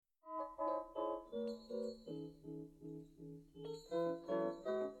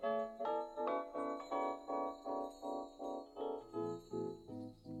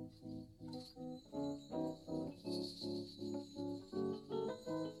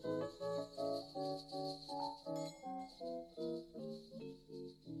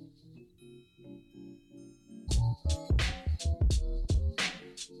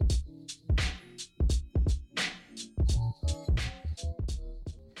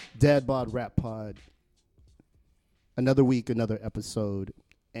Dad Bod Rap Pod. Another week, another episode.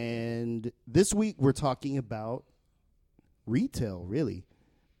 And this week we're talking about retail, really.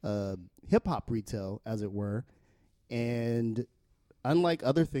 Hip-hop retail, as it were. And unlike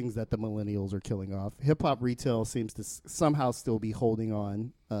other things that the millennials are killing off, hip-hop retail seems to somehow still be holding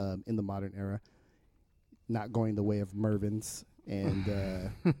on in the modern era. Not going the way of Mervyn's.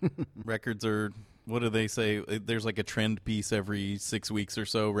 And records are... What do they say? There's like a trend piece every 6 weeks or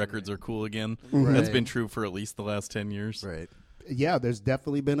so. Records are cool again. Right. That's been true for at least the last 10 years. Right. Yeah, there's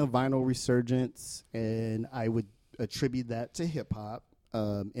definitely been a vinyl resurgence, and I would attribute that to hip-hop,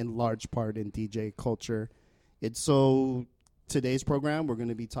 in large part in DJ culture. And so today's program, we're going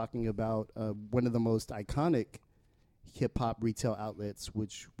to be talking about one of the most iconic hip-hop retail outlets,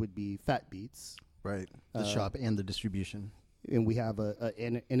 which would be Fat Beats. Right. The shop and the distribution. And we have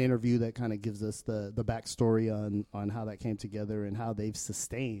an interview that kind of gives us the backstory on how that came together and how they've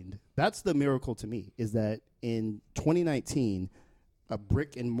sustained. That's the miracle to me, is that in 2019, a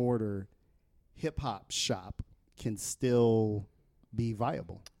brick and mortar hip hop shop can still be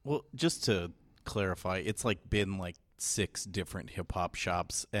viable. Well, just to clarify, it's like been like 6 different hip hop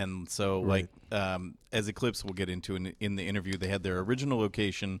shops. And so Right. as Eclipse will get into in the interview, they had their original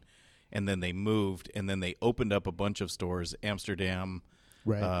location and then they moved, and then they opened up a bunch of stores, Amsterdam,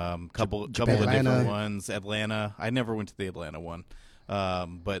 Right. couple of Atlanta. different ones, Atlanta. I never went to the Atlanta one.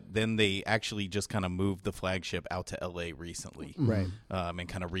 But then they actually just kind of moved the flagship out to L.A. recently. Right. And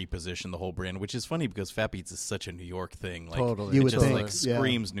kind of repositioned the whole brand, which is funny because Fat Beats is such a New York thing. Like, Totally. You it would just think, like yeah.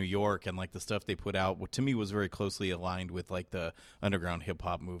 screams New York, and like the stuff they put out, what to me was very closely aligned with like the underground hip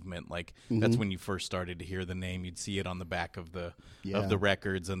hop movement. Like that's when you first started to hear the name. You'd see it on the back of the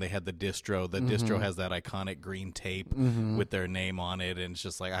records, and they had the distro. The distro has that iconic green tape with their name on it, and it's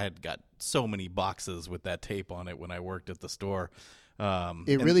just like I had got so many boxes with that tape on it when I worked at the store.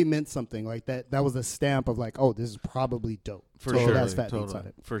 It really meant something like that. That was a stamp of like, oh, this is probably dope. For So sure. That's Fat Beats Totally. on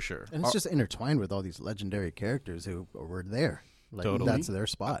it. For sure. And it's just intertwined with all these legendary characters who were there. Like, Totally. That's their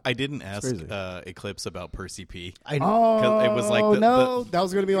spot. I didn't ask crazy. Eclipse about Percy P. I Oh, it was like no, that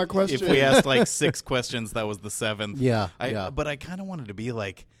was going to be my question. If we asked like 6 questions, that was the 7th. Yeah, But I kind of wanted to be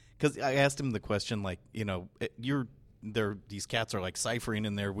like, because I asked him the question, like, these cats are like ciphering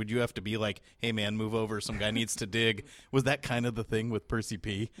in there. Would you have to be like, hey man, move over, some guy needs to dig? Was that kind of the thing with Percy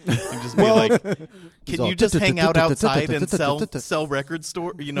P? And just be like, can you just hang out outside and sell record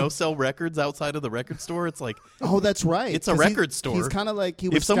store? Sell records outside of the record store? It's like, Oh, that's right. It's a 'Cause record store. He's kind of like he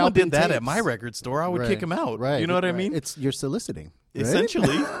was if someone scalping did that at tapes. my record store, I would Right. kick him out. Right. You know what I Right. mean? You're soliciting. Right?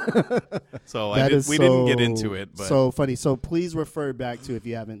 Essentially. So That is we didn't get into it. But so funny. So please refer back to, if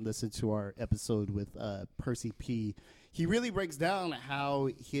you haven't listened to our episode with Percy P. He really breaks down how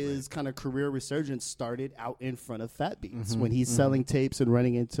his kind of career resurgence started out in front of Fat Beats when he's selling tapes and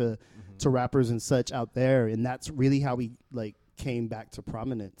running into to rappers and such out there, and that's really how he like came back to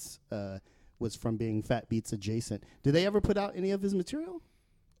prominence. Was from being Fat Beats adjacent. Did they ever put out any of his material?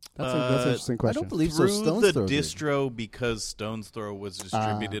 That's an interesting I question. don't believe so. through Stone's the Throw did. distro, because Stone's Throw was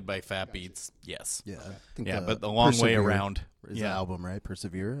distributed by Fat Beats. Yes. Yeah, I think But the long way Persevere around. is the album, right?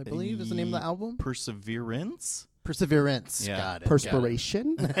 Persevere, I believe, is the name of the album. Perseverance? Perseverance. Yeah. Got it.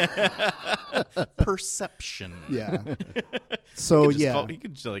 Perspiration. Perception. Yeah. So You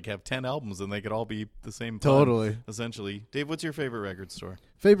could just like have 10 albums and they could all be the same fun, Totally. essentially. Dave, what's your favorite record store?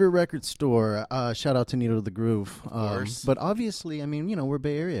 Favorite record store? Shout out to Needle the Groove. Of course. But obviously, I mean, we're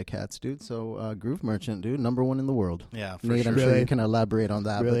Bay Area cats, dude. So Groove Merchant, dude, #1 in the world. Yeah, for Nate, sure. I'm sure Really? you can elaborate on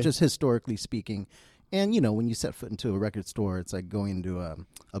that. Really? But just historically speaking, and when you set foot into a record store, it's like going into a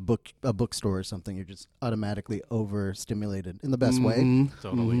bookstore or something. You're just automatically overstimulated in the best way.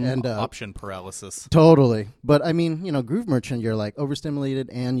 Totally. And Option paralysis. Totally. But I mean, Groove Merchant, you're like overstimulated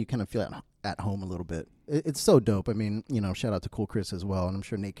and you kind of feel at home a little bit. It's so dope. I mean, shout out to Cool Chris as well. And I'm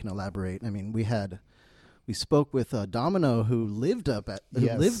sure Nate can elaborate. I mean, we spoke with Domino, who lived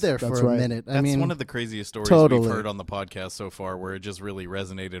there for a minute. That's one of the craziest stories Totally. we've heard on the podcast so far, where it just really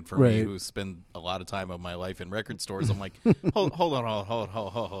resonated for Right. me, who spend a lot of time of my life in record stores. I'm like, hold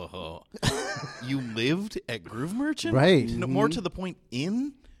on. You lived at Groove Merchant? Right. No, more to the point,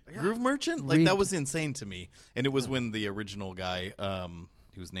 in Groove Merchant? Like, that was insane to me. And it was when the original guy,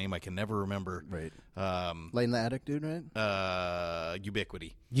 whose name I can never remember. Right. Light in the Attic, dude, right?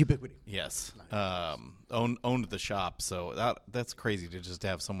 Ubiquity. Ubiquity. Yes. Owned the shop, so that's crazy to just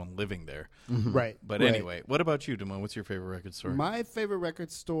have someone living there. Right. But right. anyway, what about you, Damon? What's your favorite record store? My favorite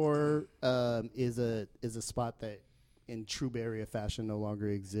record store is a spot that in true Bay Area fashion no longer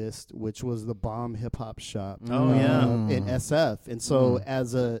exists, which was the Bomb Hip Hop Shop. Oh, yeah. In SF. And so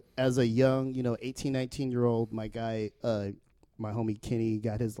as a young, 18, 19-year-old, my guy my homie Kenny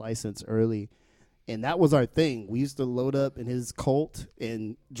got his license early. And that was our thing. We used to load up in his Colt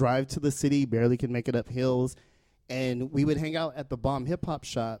and drive to the city, barely could make it up hills. And we would hang out at the Bomb Hip Hop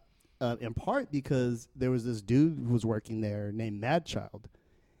Shop, in part because there was this dude who was working there named Madchild.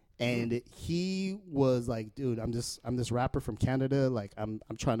 And he was like, dude, I'm this rapper from Canada. Like, I'm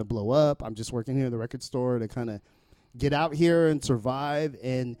trying to blow up. I'm just working here in the record store to kind of get out here and survive.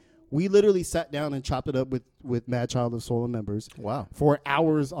 And we literally sat down and chopped it up with Madchild of Soul and Members. Wow. For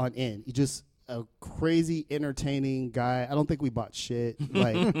hours on end. He just a crazy, entertaining guy. I don't think we bought shit.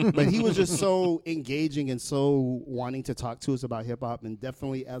 Like, but he was just so engaging and so wanting to talk to us about hip hop, and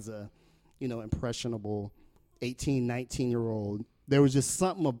definitely as a, impressionable 18, 19-year-old. There was just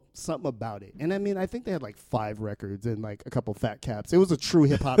something about it. And I mean, I think they had like 5 records and like a couple fat caps. It was a true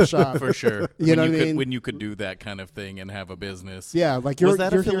hip hop shop. For sure. You know what I mean? When you could do that kind of thing and have a business. Yeah. Like was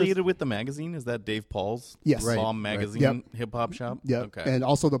that affiliated with the magazine? Is that Dave Paul's Yes. Right. Bomb magazine hip hop shop? Yeah. Okay. And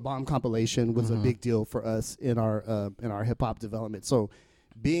also the Bomb compilation was a big deal for us in our hip hop development. So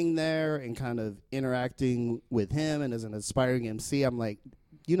being there and kind of interacting with him and as an aspiring MC, I'm like,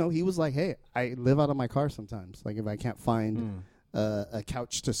 he was like, hey, I live out of my car sometimes. Like if I can't find a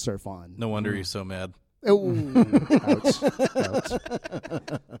couch to surf on. No wonder you're so mad. Oh, ouch.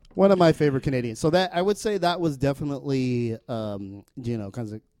 One of my favorite Canadians. So that I would say that was definitely,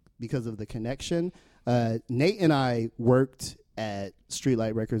 because of the connection. Nate and I worked at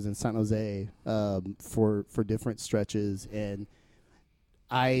Streetlight Records in San Jose for different stretches, and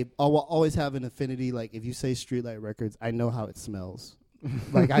I will always have an affinity. Like if you say Streetlight Records, I know how it smells.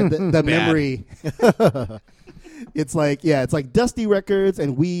 Like the memory. It's like Dusty Records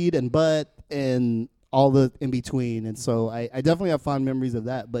and weed and butt and all the in between. And so I definitely have fond memories of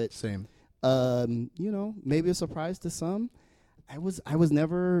that. But same. Maybe a surprise to some. I was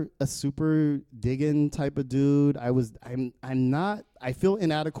never a super digging type of dude. I'm not. I feel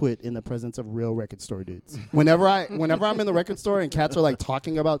inadequate in the presence of real record store dudes. Whenever I'm in the record store and cats are like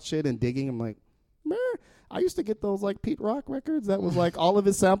talking about shit and digging, I'm like, meh. I used to get those like Pete Rock records that was like all of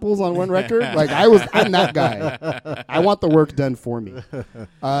his samples on one record. Like I'm that guy. I want the work done for me.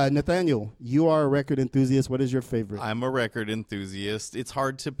 Nathaniel, you are a record enthusiast. What is your favorite? I'm a record enthusiast. It's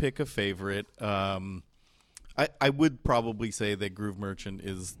hard to pick a favorite. I would probably say that Groove Merchant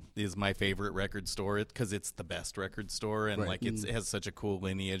is my favorite record store because it's the best record store, and like it has such a cool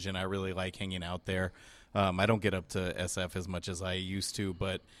lineage, and I really like hanging out there. I don't get up to SF as much as I used to,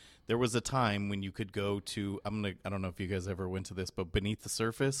 but there was a time when you could go to, I don't know if you guys ever went to this, but Beneath the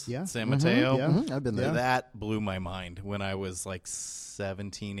Surface, San Mateo. I've been there. That blew my mind when I was like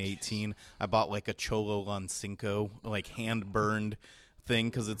 17, 18. I bought like a Cholo Lon Cinco, like hand-burned thing,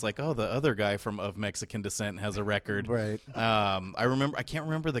 because it's like, oh, the other guy of Mexican descent has a record. Right. I can't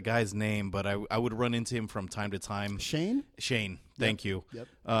remember the guy's name, but I would run into him from time to time. Shane, thank you. Yep.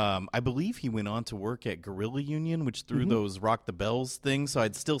 I believe he went on to work at Guerrilla Union, which threw those Rock the Bells things, so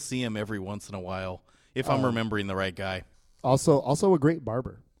I'd still see him every once in a while, if I'm remembering the right guy. Also a great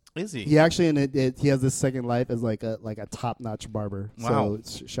barber. Is he? He actually he has this second life as like a top-notch barber. Wow.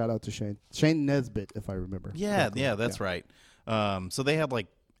 So shout out to Shane Nesbitt, if I remember. Yeah, that's right. So they had like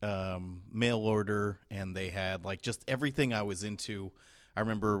mail order, and they had like just everything I was into. I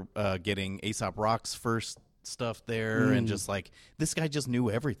remember getting Aesop Rock's first stuff there, and just like this guy just knew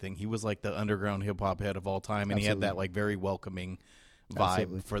everything. He was like the underground hip hop head of all time, and he had that like very welcoming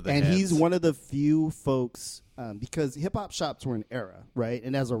vibe for the and heads. He's one of the few folks because hip hop shops were an era, right?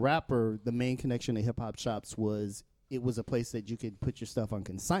 And as a rapper, the main connection to hip hop shops was it was a place that you could put your stuff on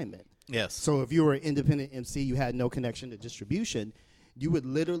consignment. Yes. So if you were an independent MC, you had no connection to distribution. You would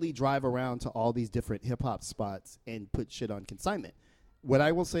literally drive around to all these different hip hop spots and put shit on consignment. What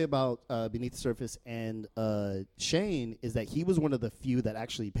I will say about Beneath the Surface and Shane is that he was one of the few that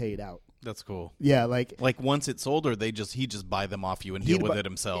actually paid out. That's cool. Yeah, like once it sold, or he just buy them off you and deal with it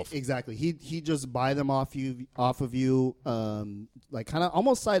himself. Exactly. He just buy them off of you, like kind of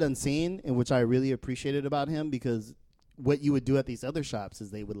almost sight unseen, in which I really appreciated about him, because what you would do at these other shops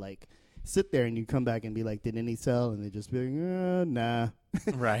is they would like sit there and you come back and be like, did any sell? And they just be like, nah.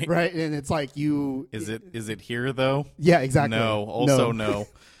 Right. Right. And it's like Is it here though? Yeah, exactly. No. Also no.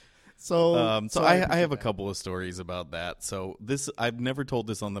 So I have a couple of stories about that. So I've never told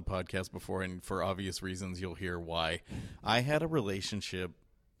this on the podcast before, and for obvious reasons, you'll hear why. I had a relationship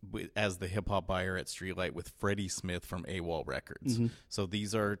as the hip hop buyer at Streetlight with Freddie Smith from AWOL Records. So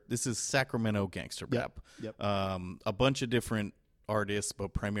this is Sacramento gangster rap. Yep. A bunch of different artists,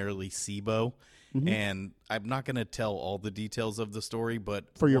 but primarily SIBO. And I'm not going to tell all the details of the story, but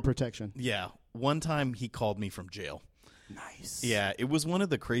for your protection. Yeah. One time he called me from jail. Nice. Yeah, it was one of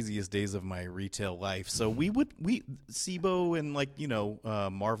the craziest days of my retail life. So we SIBO and like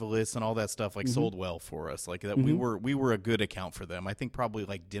Marvelous and all that stuff like sold well for us. Like that we were a good account for them. I think probably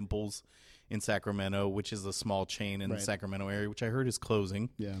like Dimples in Sacramento, which is a small chain in the Sacramento area, which I heard is closing.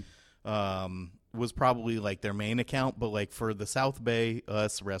 Yeah. Was probably like their main account, but like for the South Bay,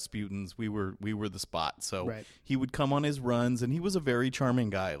 us Rasputins, we were the spot. So he would come on his runs, and he was a very charming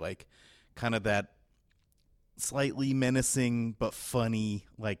guy, like kind of that slightly menacing but funny,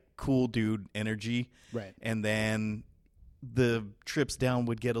 like cool dude energy. Right. And then the trips down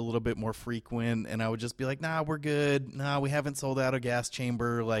would get a little bit more frequent, and I would just be like, nah, we're good. Nah, we haven't sold out a gas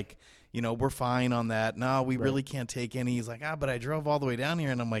chamber. Like, we're fine on that. No, we really can't take any. He's like, but I drove all the way down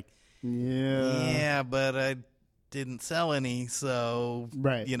here, and I'm like, yeah, but I didn't sell any, so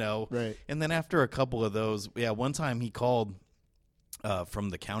Right. And then after a couple of those, one time he called from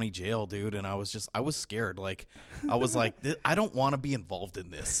the county jail, dude, and I was scared. Like, I was like, I don't want to be involved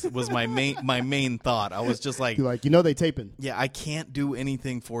in this. Was my main thought. I was just like, you're like, they taping. Yeah, I can't do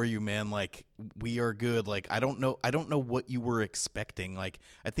anything for you, man. Like, we are good. Like, I don't know what you were expecting. Like,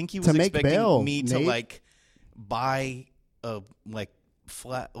 I think he was expecting me to like buy a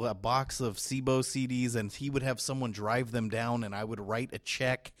box of SIBO CDs, and he would have someone drive them down, and I would write a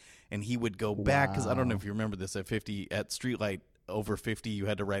check, and he would go back, because I don't know if you remember this at Streetlight. Over 50, you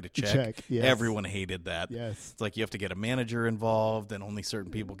had to write a check. Yes. Everyone hated that. Yes. It's like you have to get a manager involved, and only certain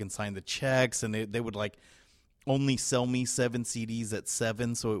people can sign the checks, and they would like only sell me 7 CDs at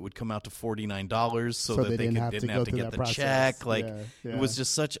 7, so it would come out to $49 so that they didn't have to get the process. Check. Like it was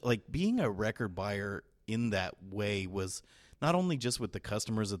just such like being a record buyer in that way was not only just with the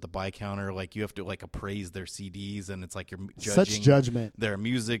customers at the buy counter, like you have to like appraise their CDs, and it's like you're judging such judgment their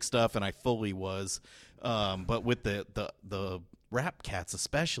music stuff, and I fully was. But with the rap cats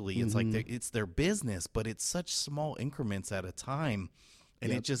especially, it's like it's their business, but it's such small increments at a time,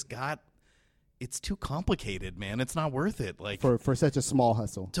 and it just it's too complicated, man. It's not worth it. Like for such a small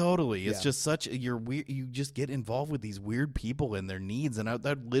hustle. Totally. It's just such you're weird. You just get involved with these weird people and their needs, and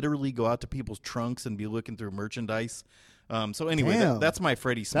I'd literally go out to people's trunks and be looking through merchandise. So anyway, that's my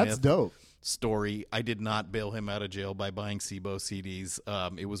Freddie Smith. That's dope. Story. I did not bail him out of jail by buying SIBO CDs.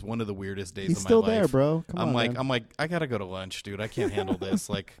 It was one of the weirdest days He's of my still life. there, bro. I'm like, I gotta go to lunch, dude. I can't handle this.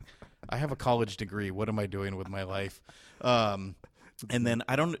 Like, I have a college degree. What am I doing with my life? And then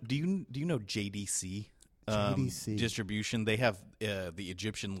I don't. Do you know JDC? JDC Distribution. They have the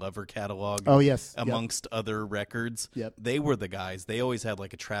Egyptian Lover catalog. Oh yes, amongst other records. Yep. They were the guys. They always had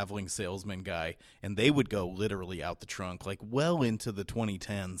like a traveling salesman guy, and they would go literally out the trunk, like well into the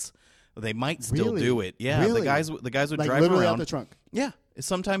 2010s. They might still do it. Yeah, really? the guys would like drive literally around out the trunk. Yeah.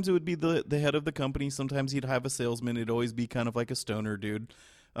 Sometimes it would be the head of the company. Sometimes he'd have a salesman. It'd always be kind of like a stoner dude.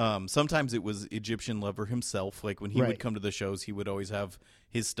 Sometimes it was Egyptian Lover himself. Like when he would come to the shows, he would always have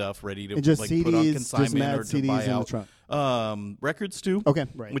his stuff ready to just like CDs, put on consignment or to CDs buy in out. the trunk. Records too. Okay,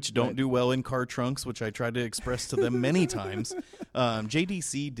 right. Which don't do well in car trunks, which I tried to express to them many times.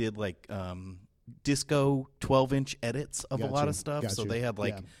 JDC did like disco 12-inch edits of a lot of stuff. So they had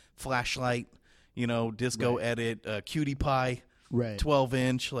like Flashlight, disco edit, Cutie Pie. Right.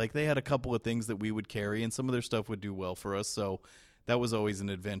 12-inch. Like they had a couple of things that we would carry, and some of their stuff would do well for us. So that was always an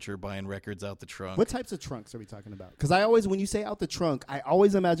adventure, buying records out the trunk. What types of trunks are we talking about? Because I always, when you say out the trunk, I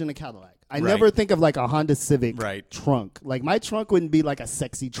always imagine a Cadillac. I never think of like a Honda Civic trunk. Like my trunk wouldn't be like a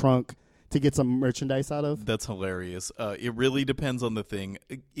sexy trunk to get some merchandise out of. That's hilarious. It really depends on the thing.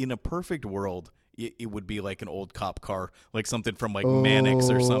 In a perfect world, it would be like an old cop car, like something from like Mannix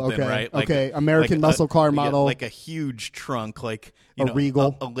or something, right? Like American muscle car model. Like a huge trunk, like a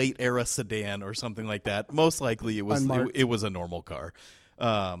Regal. A late era sedan or something like that. Most likely it was a normal car.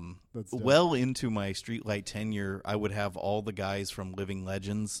 Well into my Streetlight tenure, I would have all the guys from Living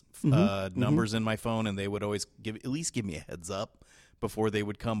Legends numbers in my phone, and they would always at least give me a heads up before they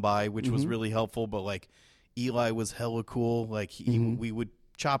would come by, which was really helpful. But like Eli was hella cool. Like we would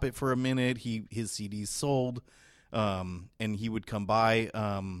chop it for a minute. His CDs sold, and he would come by.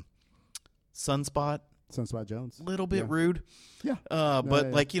 Sunspot Jones, little bit rude,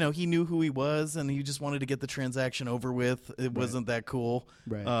 but like he knew who he was, and he just wanted to get the transaction over with. It wasn't that cool.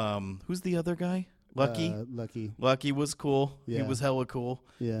 Right. Who's the other guy? Lucky. Lucky was cool. He was hella cool.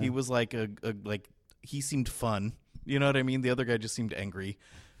 Yeah. He was like he seemed fun. You know what I mean? The other guy just seemed angry.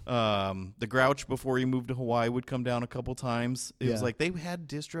 The Grouch, before he moved to Hawaii, would come down a couple times. It was like they had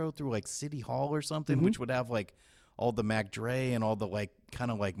distro through like City Hall or something, which would have like all the Mac Dre and all the like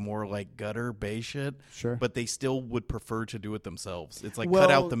kind of like more like gutter bay shit. Sure. But they still would prefer to do it themselves. It's like cut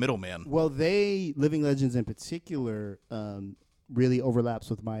out the middleman. Well, Living Legends in particular, really overlaps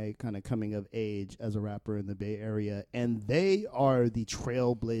with my kind of coming of age as a rapper in the Bay Area. And they are the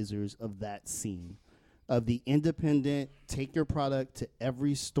trailblazers of that scene, of the independent, take your product to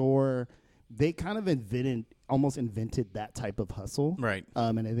every store. They kind of almost invented that type of hustle. Right.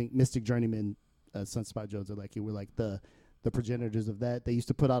 And I think Mystic Journeyman, Sunspot Jones are like, you were like the progenitors of that. They used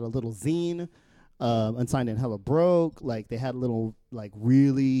to put out a little zine, Unsigned and Hella Broke. Like they had little like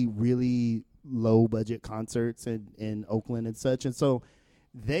really, really low budget concerts in Oakland and such. And so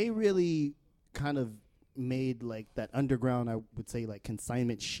they really kind of made like that underground, I would say like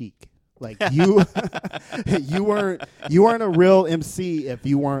consignment chic. Like you you weren't a real MC if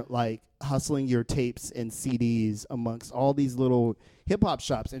you weren't like hustling your tapes and CDs amongst all these little hip hop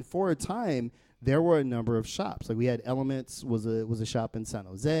shops. And for a time there were a number of shops. Like we had Elements was a shop in San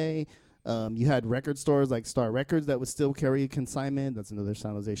Jose. You had record stores like Star Records that would still carry a consignment. That's another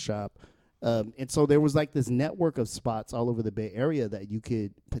San Jose shop. And so there was like this network of spots all over the Bay Area that you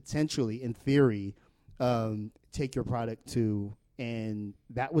could potentially, in theory, take your product to. And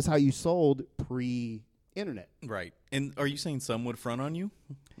that was how you sold pre-internet. Right. And are you saying some would front on you?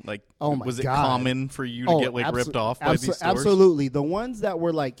 Like, oh my was it God. common for you to get like ripped off by these stores? Absolutely. The ones that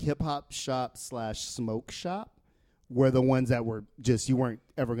were like hip-hop shop / smoke shop were the ones that were just, you weren't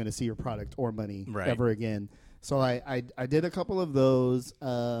ever going to see your product or money ever again. So I did a couple of those.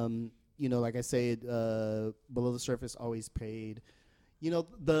 You know, like I said, Below the Surface always paid. You know,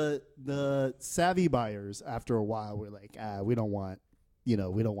 the savvy buyers after a while were like, we don't want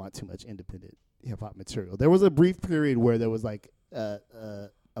too much independent hip hop material. There was a brief period where there was like a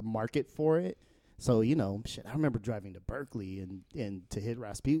market for it. So, you know, shit, I remember driving to Berkeley and to hit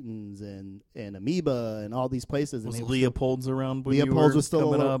Rasputin's and Amoeba and all these places. Was and Leopold's around when Leopold's you were was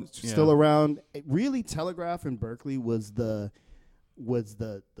still coming up? still around. Really, Telegraph in Berkeley was the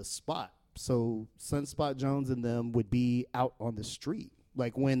spot. So Sunspot Jones and them would be out on the street.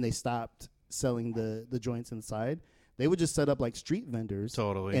 Like when they stopped selling the joints inside, they would just set up like street vendors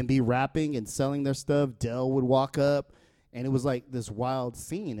and be rapping and selling their stuff. Dell would walk up, and it was like this wild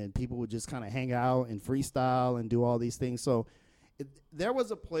scene, and people would just kind of hang out and freestyle and do all these things. So there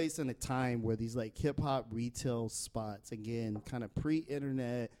was a place and a time where these like hip hop retail spots, again, kind of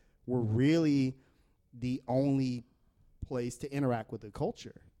pre-internet, were really the only place to interact with the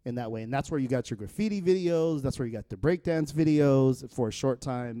culture in that way. And that's where you got your graffiti videos. That's where you got the breakdance videos. For a short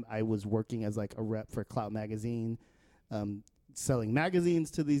time, I was working as like a rep for Clout Magazine, selling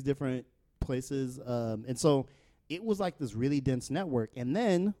magazines to these different places. And so it was like this really dense network. And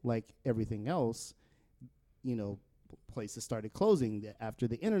then, like everything else, you know, places started closing. After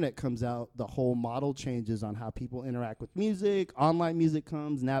the internet comes out, the whole model changes on how people interact with music. Online music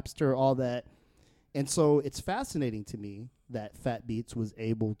comes, Napster, all that. And so it's fascinating to me that Fat Beats was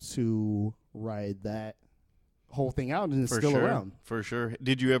able to ride that whole thing out and it's still around. For sure.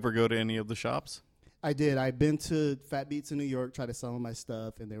 Did you ever go to any of the shops? I did. I've been to Fat Beats in New York, tried to sell them my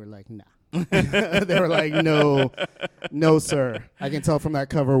stuff, and they were like, nah. They were like, no, sir. I can tell from that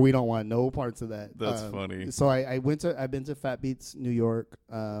cover we don't want no parts of that. That's funny. So I've been to Fat Beats New York.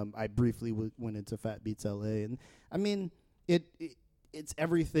 I briefly went into Fat Beats LA, and I mean it's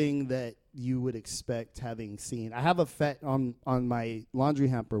everything that you would expect having seen. I have a Fat on my laundry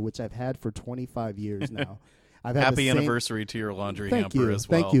hamper, which I've had for 25 years now. I've had Happy anniversary to your laundry hamper as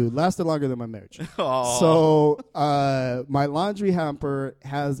well. Thank you. Lasted longer than my marriage. So my laundry hamper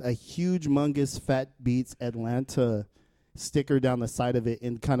has a huge, humongous Fat Beats Atlanta sticker down the side of it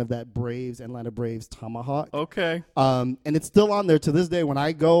in kind of that Atlanta Braves tomahawk. Okay. And it's still on there to this day when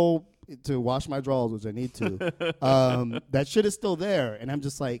I go to wash my drawers, which I need to. That shit is still there. And I'm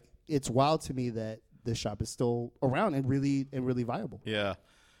just like, it's wild to me that this shop is still around and really viable. Yeah.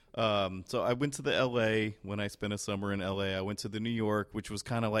 So I went to the LA when I spent a summer in LA. I went to the New York, which was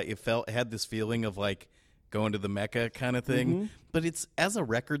kind of like, it had this feeling of like going to the Mecca kind of thing. Mm-hmm. But it's, as a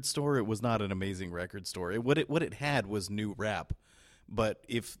record store, it was not an amazing record store. What it had was new rap. But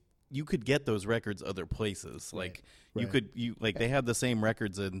if you could get those records other places, like they had the same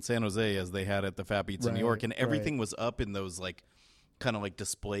records in San Jose as they had at the Fat Beats in New York, and everything was up in those like kind of like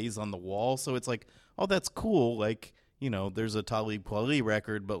displays on the wall. So it's like, oh, that's cool. Like, you know, there's a Talib Kweli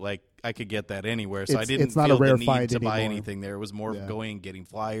record, but like I could get that anywhere. So I didn't feel the need to buy anything there. It was more of going and getting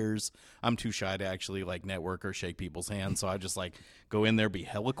flyers. I'm too shy to actually like network or shake people's hands. So I just like go in there, be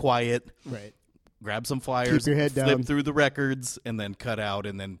hella quiet. Right. Grab some flyers, keep your head flip down through the records, and then cut out.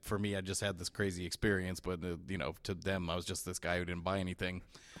 And then for me, I just had this crazy experience. But, you know, to them, I was just this guy who didn't buy anything.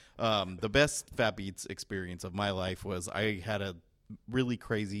 The best Fat Beats experience of my life was I had a really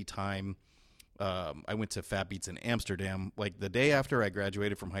crazy time I went to Fat Beats in Amsterdam. Like the day after I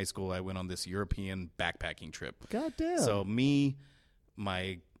graduated from high school, I went on this European backpacking trip. God damn. So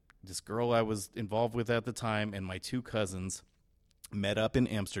this girl I was involved with at the time and my two cousins met up in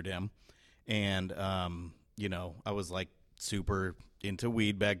Amsterdam. And, I was like super into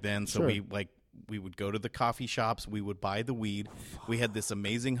weed back then. So Sure. we would go to the coffee shops. We would buy the weed. We had this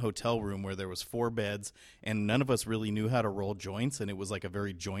amazing hotel room where there was 4 beds, and none of us really knew how to roll joints, and it was like a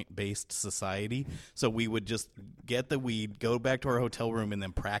very joint-based society. So we would just get the weed, go back to our hotel room, and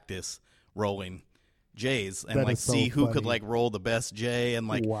then practice rolling J's and That like is so see who could funny. like roll the best J. And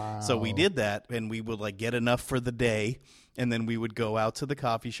like, so we Wow. did that, and we would like get enough for the day. And then we would go out to the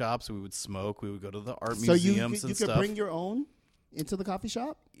coffee shops. We would smoke. We would go to the art So you museums and could stuff. bring your own into the coffee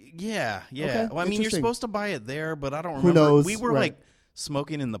shop? Yeah. Okay, Well, I mean, you're interesting. supposed to buy it there, but I don't Who remember. knows? We were Right. like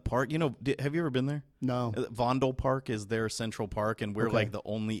smoking in the park. Have you ever been there? No. Vondel Park is their central park, and we're Okay. like the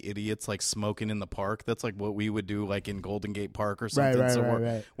only idiots like smoking in the park. That's like what we would do like in Golden Gate Park or something. So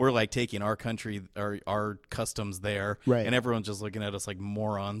right. we're like taking our country, our customs there, Right. and everyone's just looking at us like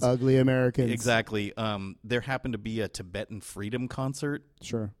morons. Ugly Americans. Exactly. There happened to be a Tibetan freedom concert,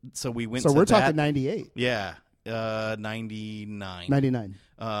 Sure. so we went. So to we're that. talking 98. Yeah, 99. 99.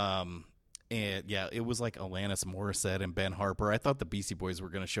 And yeah, it was like Alanis Morissette and Ben Harper. I thought the Beastie Boys were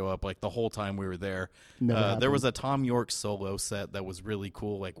going to show up like the whole time we were there. Never There happened. was a Tom York solo set that was really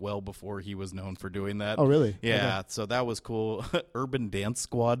cool, like well before he was known for doing that. Oh, really? Yeah, so that was cool. Urban Dance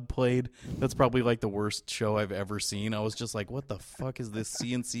Squad played. That's probably like the worst show I've ever seen. I was just like, what the fuck is this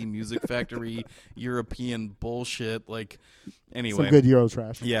CNC Music Factory European bullshit? Like, anyway. Some good Euro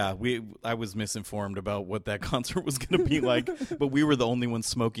trash. Yeah, I was misinformed about what that concert was going to be like, but we were the only ones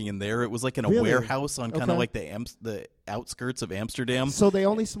smoking in there. It was like in a Really? warehouse on kind of Okay. like the outskirts of Amsterdam. So they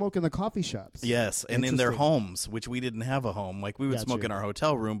only smoke in the coffee shops. Yes, and in their Interesting. homes, which we didn't have a home. Like we would Got smoke you. in our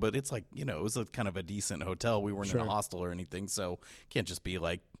hotel room, but it's like, it was a kind of a decent hotel. We weren't in Sure. a hostel or anything, so can't just be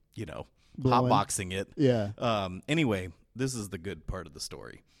like, Blowing. hotboxing it. Yeah. Anyway, this is the good part of the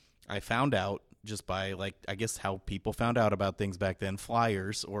story. I found out just by like, I guess how people found out about things back then,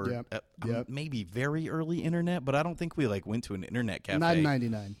 flyers or Yep. maybe very early internet, but I don't think we like went to an internet cafe. Not in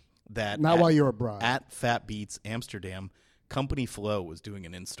 99. That Not at, while you're abroad. at Fat Beats Amsterdam, Company Flow was doing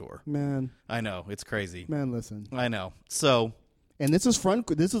an in-store. Man, I know, it's crazy. listen. I know. So And this is fun.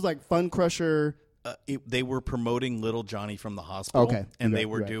 This is like Fun Crusher. they were promoting Little Johnny from the Hospital. Okay. And You're they right,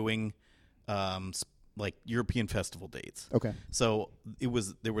 were you're right. doing like European festival dates. Okay. So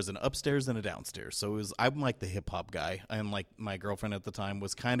there was an upstairs and a downstairs. So I'm like the hip hop guy. And like my girlfriend at the time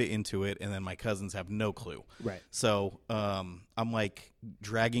was kind of into it, and then my cousins have no clue. Right. So I'm like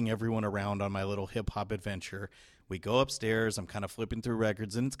dragging everyone around on my little hip hop adventure. We go upstairs. I'm kind of flipping through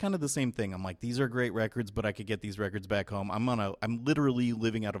records, and it's kind of the same thing. I'm like, these are great records, but I could get these records back home. I'm literally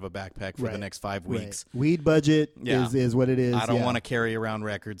living out of a backpack for the Right. next 5 Right. weeks. Weed budget Yeah. is what it is. I don't yeah. want to carry around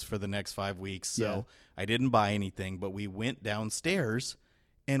records for the next 5 weeks. So Yeah. I didn't buy anything, but we went downstairs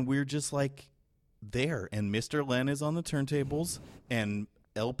and we're just like there. And Mr. Len is on the turntables and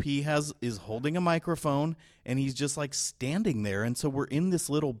LP is holding a microphone and he's just like standing there. And so we're in this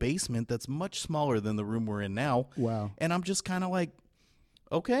little basement that's much smaller than the room we're in now. Wow. And I'm just kind of like,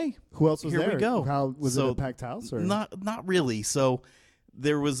 okay, Who else was here there? we go. How was So, it a packed house or Not really. So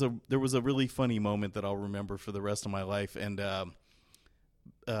there was a really funny moment that I'll remember for the rest of my life. And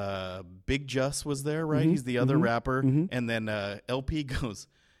Big Just was there, right? He's the other rapper. And then LP goes,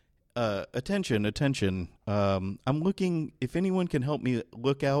 attention. I'm looking, if anyone can help me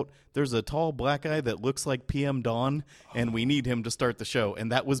look out, there's a tall black guy that looks like PM Dawn, and we need him to start the show.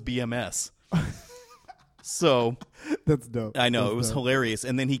 And that was BMS. So That's dope. I know, That's it was dope. hilarious.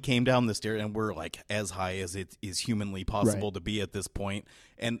 And then he came down the stairs, and we're like as high as it is humanly possible Right. to be at this point.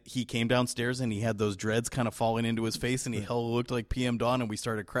 And he came downstairs, and he had those dreads kind of falling into his face, and he hella looked like PM Dawn, and we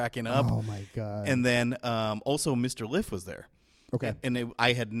started cracking up. Oh my god. And then also Mr. Liff was there. Okay. And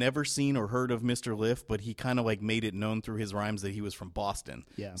I had never seen or heard of Mr. Liff, but he kind of like made it known through his rhymes that he was from Boston.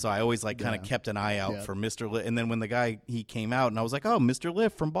 Yeah. So I always like kind of Yeah. kept an eye out Yeah. for Mr. Liff. And then when the guy, he came out and I was like, oh, Mr.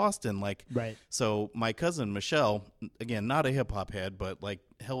 Liff from Boston. Like, Right. So my cousin, Michelle, again, not a hip hop head, but like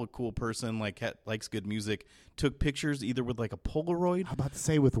hella cool person, like likes good music, took pictures either with like a Polaroid I'm about to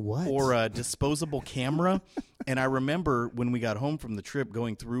say with what? or a disposable camera. And I remember when we got home from the trip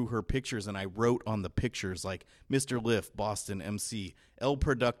going through her pictures, and I wrote on the pictures like Mr. Liff, Boston MC, El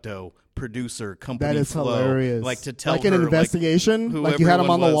Producto, producer, company that is flow. hilarious. Like to tell like an her investigation, who like you had them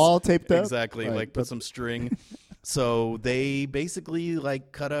everyone on the was. wall taped up. Exactly, Right. like put some string. So they basically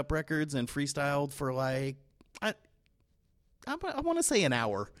like cut up records and freestyled for like I want to say an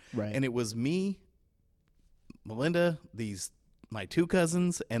hour. Right. And it was me, Melinda, my two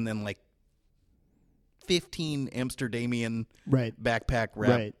cousins, and then like 15 Amsterdamian Right. backpack rap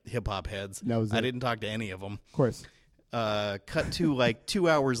Right. hip hop heads. That was I it. didn't talk to any of them. Of course. Cut to like 2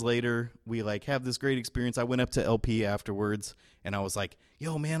 hours later, we like have this great experience. I went up to LP afterwards and I was like,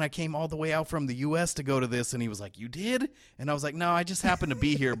 yo man, I came all the way out from the US to go to this. And he was like, you did? And I was like, no, I just happened to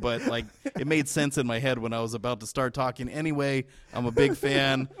be here. But like it made sense in my head when I was about to start talking. Anyway, I'm a big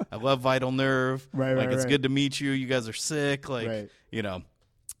fan. I love Vital Nerve. Right, like right, it's right. good to meet you. You guys are sick. Like, Right. you know,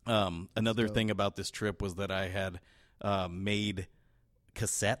 another thing about this trip was that I had made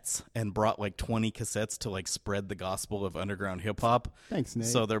cassettes and brought like 20 cassettes to like spread the gospel of underground hip hop. Thanks, Nate.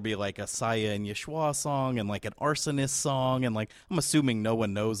 So there'd be like a Saya and Yeshua song and like an Arsonist song, and like I'm assuming no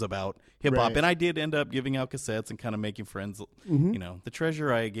one knows about hip hop. Right. And I did end up giving out cassettes and kind of making friends. You know, the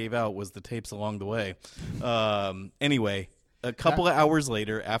treasure I gave out was the tapes along the way. Anyway, a couple of hours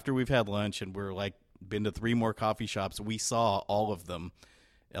later, after we've had lunch and we're like been to 3 more coffee shops, we saw all of them.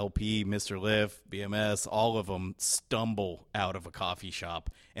 LP, Mr. Lift, BMS, all of them stumble out of a coffee shop,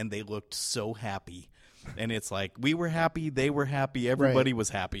 and they looked so happy. And it's like, we were happy, they were happy, everybody was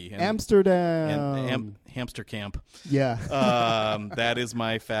happy. And, Amsterdam. Hamster Camp. Yeah. That is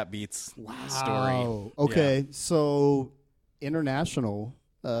my Fat Beats story. Wow. Okay. So international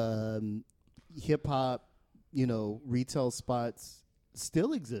hip hop, retail spots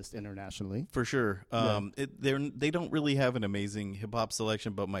still exist internationally. For sure. They don't really have an amazing hip hop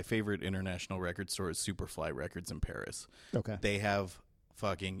selection, but my favorite international record store is Superfly Records in Paris. Okay. They have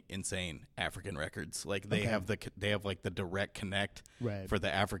fucking insane African records. Like they have like the direct connect Right. for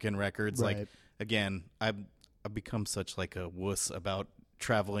the African records. Right. Like again, I've become such like a wuss about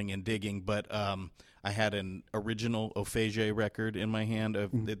traveling and digging, but I had an original Ofege record in my hand.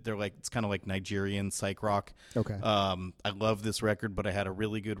 They're like, it's kind of like Nigerian psych rock. Okay. I love this record, but I had a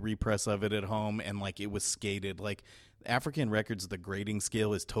really good repress of it at home, and like it was skated. Like African records, the grading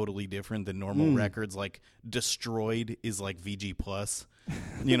scale is totally different than normal records. Like Destroyed is like VG plus.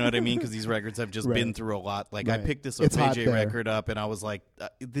 You know what I mean? Because these records have just been through a lot. Like I Right. picked this It's hot Ofege there. record up, and I was like,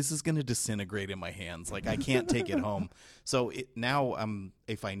 this is going to disintegrate in my hands. Like I can't take it home. So now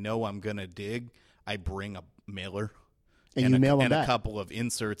if I know I'm going to dig, I bring a mailer And you mail them and back. a couple of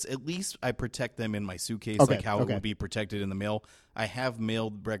inserts. At least I protect them in my suitcase, Okay, like how okay. it would be protected in the mail. I have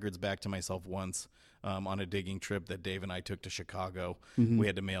mailed records back to myself once on a digging trip that Dave and I took to Chicago. Mm-hmm. We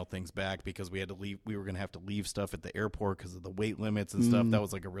had to mail things back because we had to leave. We were going to have to leave stuff at the airport because of the weight limits and stuff. That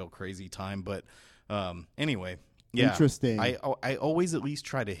was like a real crazy time. But anyway, yeah, Interesting. I always at least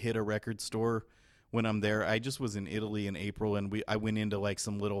try to hit a record store when I'm there. I just was in Italy in April, and I went into like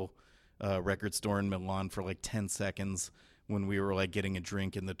some little record store in Milan for like 10 seconds when we were like getting a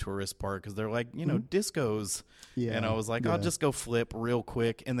drink in the tourist part because they're like, discos. Yeah, And I was like, yeah. I'll just go flip real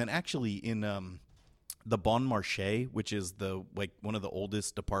quick. And then actually in the Bon Marché, which is one of the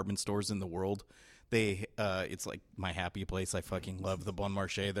oldest department stores in the world, it's like my happy place. I fucking love the Bon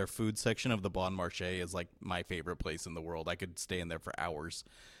Marché. Their food section of the Bon Marché is like my favorite place in the world. I could stay in there for hours.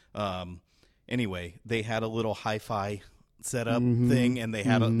 Anyway, they had a little hi-fi setup thing, and they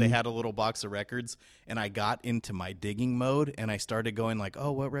had a little box of records, and I got into my digging mode, and I started going like,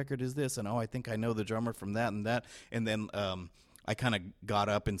 oh, what record is this? And oh, I think I know the drummer from that and that. And then I kind of got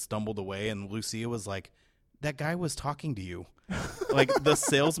up and stumbled away, and Lucia was like, that guy was talking to you. Like the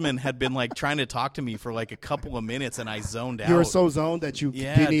salesman had been like trying to talk to me for like a couple of minutes, and I zoned out. You were so zoned that you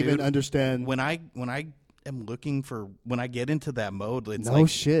Yeah, didn't even dude. understand. when I am looking for, when I get into that mode, it's No like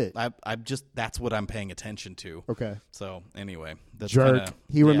shit. I'm just, that's what I'm paying attention to. Okay. So anyway, that's Jerk. kinda,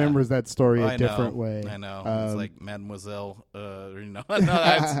 He remembers that story a I different know, way. I know. It's like Mademoiselle. No,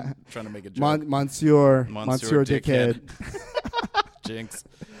 that's trying to make a joke. Monsieur Monsieur Dickhead. Jinx.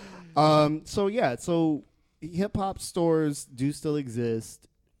 So hip hop stores do still exist.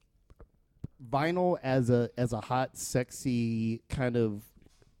 Vinyl as a hot, sexy kind of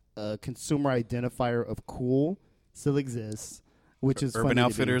consumer identifier of cool still exists, which is Urban funny to me.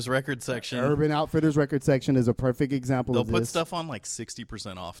 Outfitters record section. Urban Outfitters record section is a perfect example They'll of put this. stuff on like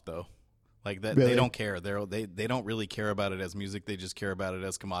 60% off though. Like that, Really? they don't care. They don't really care about it as music. They just care about it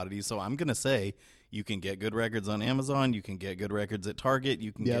as commodities. So I'm gonna say you can get good records on Amazon. You can get good records at Target.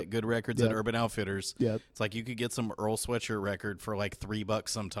 You can Yep. get good records Yep. at Urban Outfitters. Yep. It's like you could get some Earl Sweatshirt record for like $3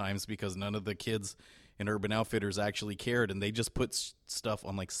 sometimes because none of the kids in Urban Outfitters actually cared, and they just put stuff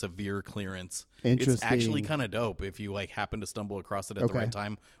on like severe clearance. It's actually Interesting. kind of dope if you like happen to stumble across it at the Okay. right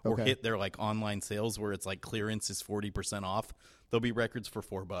time or Okay. hit their like online sales where it's like clearance is 40% off. There'll be records for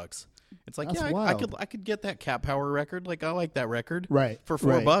 $4. It's like, That's yeah, I wild. could get that Cat Power record. Like I like that record. Right, For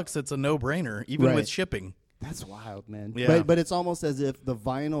right. $4, it's a no brainer, even Right. with shipping. That's wild, man. Yeah. But it's almost as if the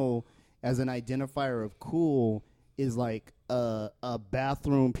vinyl as an identifier of cool is like a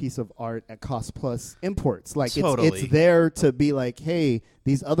bathroom piece of art at Cost Plus Imports. Like Totally. it's there to be like, hey,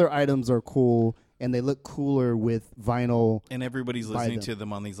 these other items are cool and they look cooler with vinyl. And everybody's Buy listening them. to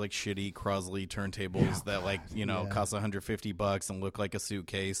them on these like shitty Crosley turntables that like, you know, Yeah. cost $150 and look like a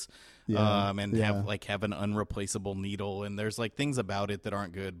suitcase. Yeah. And Yeah. have an unreplaceable needle, and there's like things about it that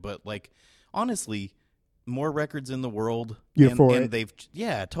aren't good, but like honestly, more records in the world. You're and, for and it? they've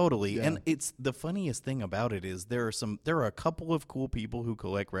totally. Yeah. And it's the funniest thing about it is there are a couple of cool people who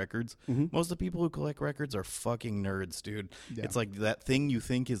collect records. Most of the people who collect records are fucking nerds, dude. Yeah. It's like that thing you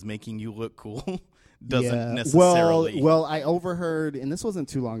think is making you look cool doesn't Yeah. necessarily. Well, I overheard, and this wasn't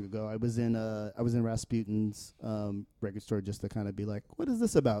too long ago. I was in Rasputin's record store just to kind of be like, what is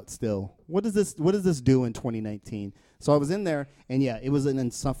this about? Still, what does this do in 2019? So I was in there, and yeah, it was an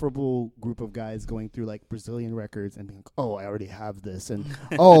insufferable group of guys going through like Brazilian records and being like, oh, I already have this, and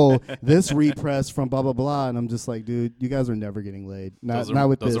oh, this repress from blah blah blah, and I'm just like, dude, you guys are never getting laid. Not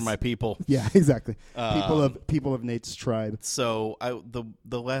with those this. are my people. Yeah, exactly. Um, People of Nate's tribe. So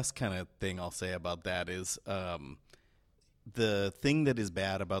the last kind of thing I'll say about that is the thing that is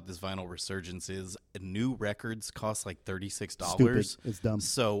bad about this vinyl resurgence is new records cost like $36. Stupid. It's dumb.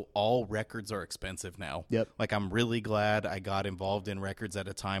 So all records are expensive now. Yep. Like I'm really glad I got involved in records at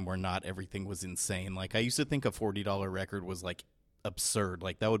a time where not everything was insane. Like I used to think a $40 record was like absurd.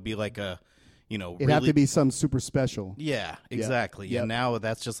 Like that would be like a, you know, It'd have to be some super special. yeah, exactly. Yep. And now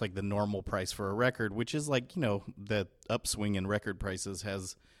that's just like the normal price for a record, which is like, you know, the upswing in record prices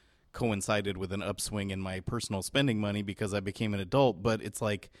has coincided with an upswing in my personal spending money because I became an adult, but it's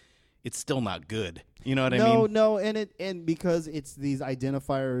like it's still not good. You know what I mean? No, and because it's these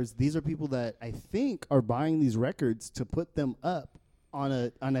identifiers, these are people that I think are buying these records to put them up on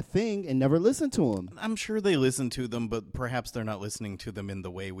a thing and never listen to them. I'm sure they listen to them, but perhaps they're not listening to them in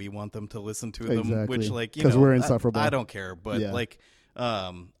the way we want them to listen to them, Exactly. which like, you 'Cause know, we're insufferable. I don't care, but Yeah. like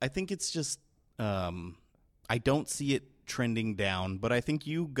I think it's just I don't see it trending down, but I think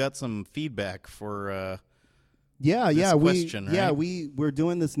you got some feedback for question, right? we're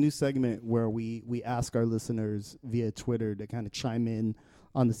doing this new segment where we ask our listeners via Twitter to kind of chime in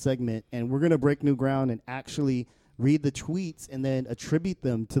on the segment, and we're going to break new ground and actually read the tweets and then attribute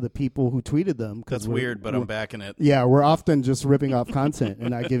them to the people who tweeted them. That's weird, but I'm backing it. Yeah, we're often just ripping off content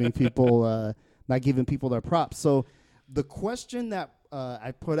and not giving people their props. So the question that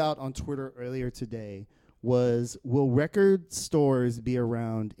I put out on Twitter earlier today was, will record stores be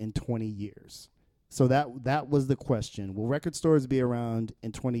around in 20 years? So that was the question. Will record stores be around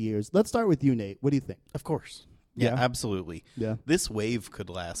in 20 years? Let's start with you, Nate. What do you think? Of course. Yeah, Yeah? absolutely. Yeah. This wave could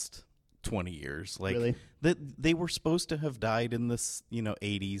last 20 years. Like Really? they were supposed to have died in this,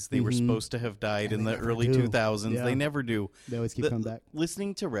 80s. They were supposed to have died in they the never early do. 2000s. Yeah. They never do. They always keep coming back.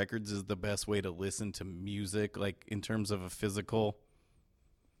 Listening to records is the best way to listen to music, like in terms of a physical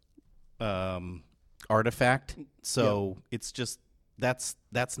artifact. So it's just that's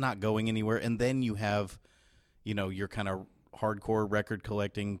not going anywhere. And then you have, your kind of hardcore record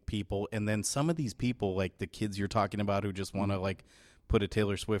collecting people, and then some of these people, like the kids you're talking about, who just want to like put a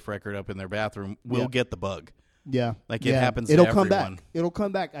Taylor Swift record up in their bathroom, will get the bug. Yeah. Like, it happens to It'll come everyone. back. It'll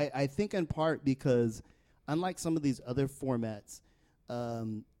come back. I think in part because unlike some of these other formats,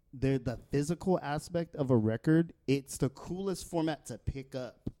 the physical aspect of a record, it's the coolest format to pick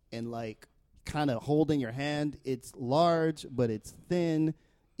up and like kind of hold in your hand. It's large, but it's thin.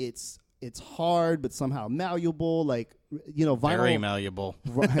 It's hard, but somehow malleable. Like, vinyl. Very malleable.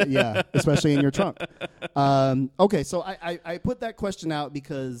 Yeah, especially in your trunk. Okay, so I put that question out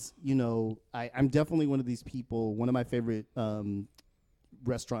because, I'm definitely one of these people. One of my favorite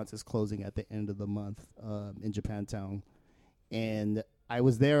restaurants is closing at the end of the month in Japantown. And I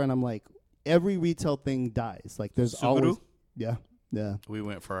was there, and I'm like, every retail thing dies. Like, there's Suguru? always... Yeah. We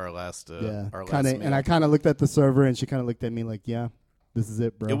went for our last Yeah. our last Kinda, meal. and I kind of looked at the server, and she kind of looked at me like, yeah, this is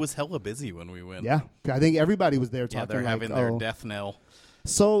it, bro. It was hella busy when we went. Yeah. I think everybody was there Yeah, talking they're like, having their oh. death knell.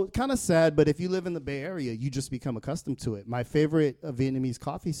 So kind of sad, but if you live in the Bay Area, you just become accustomed to it. My favorite Vietnamese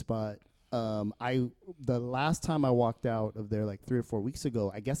coffee spot, the last time I walked out of there like 3 or 4 weeks ago,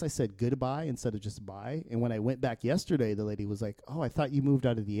 I guess I said goodbye instead of just bye. And when I went back yesterday, the lady was like, "Oh, I thought you moved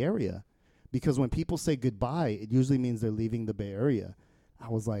out of the area," because when people say goodbye, it usually means they're leaving the Bay Area. I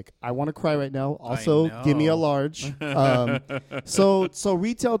was like, I want to cry right now. Also, give me a know. large. So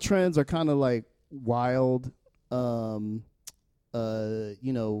retail trends are kind of like wild.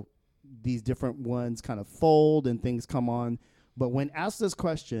 These different ones kind of fold and things come on. But when asked this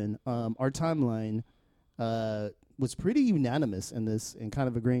question, our timeline was pretty unanimous in this, and kind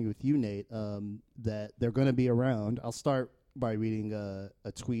of agreeing with you, Nate, that they're going to be around. I'll start by reading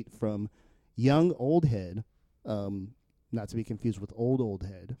a tweet from Young Old Head. not to be confused with old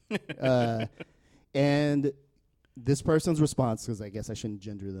head. And this person's response, because I guess I shouldn't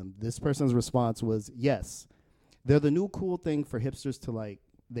gender them, this person's response was, yes, they're the new cool thing for hipsters to like.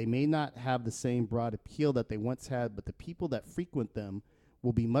 They may not have the same broad appeal that they once had, but the people that frequent them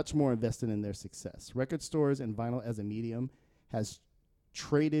will be much more invested in their success. Record stores and vinyl as a medium has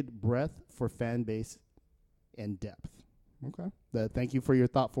traded breadth for fan base and depth. Okay. Thank you for your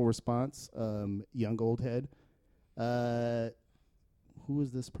thoughtful response, young old head. Who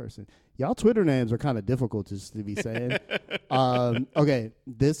is this person? Y'all Twitter names are kind of difficult just to be saying. Okay,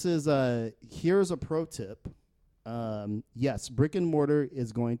 this is here's a pro tip. Yes, brick and mortar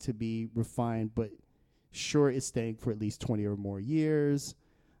is going to be refined, but sure is staying for at least 20 or more years.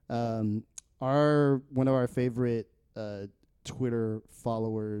 One of our favorite Twitter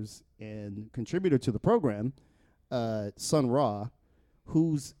followers and contributor to the program, Sun Ra,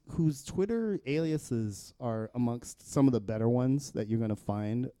 whose Twitter aliases are amongst some of the better ones that you're going to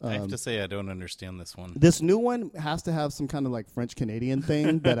find. I have to say I don't understand this one. This new one has to have some kind of like French Canadian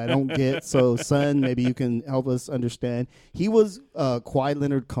thing that I don't get. So, Sun, maybe you can help us understand. He was Kawhi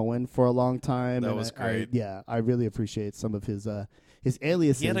Leonard Cohen for a long time. That was great. I really appreciate some of his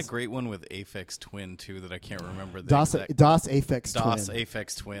aliases. He had a great one with Aphex Twin too that I can't remember. DOS Aphex Twin. DOS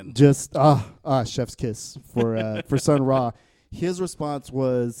Aphex Twin. Just chef's kiss for Sun Ra. His response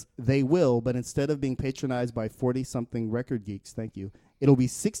was, they will, but instead of being patronized by 40-something record geeks, thank you, it'll be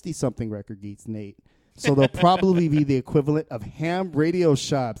 60-something record geeks, Nate. So they'll probably be the equivalent of ham radio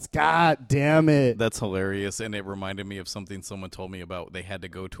shops. God damn it. That's hilarious, and it reminded me of something someone told me about. They had to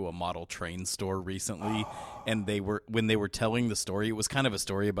go to a model train store recently, and when they were telling the story, it was kind of a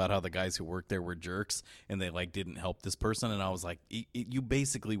story about how the guys who worked there were jerks, and they like didn't help this person. And I was like, you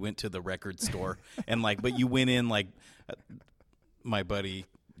basically went to the record store, and like, but you went in like. My buddy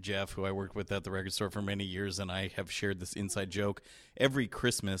Jeff, who I worked with at the record store for many years, and I have shared this inside joke. Every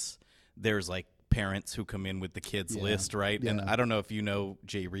Christmas, there's like parents who come in with the kids list, right? Yeah. And I don't know if you know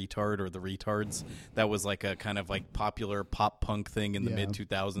Jay Retard or the Retards. That was like a kind of like popular pop punk thing in the mid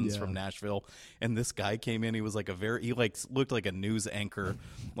 2000s from Nashville. And this guy came in. He was like he like looked like a news anchor,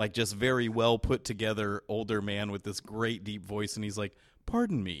 like just very well put together older man with this great deep voice. And he's like,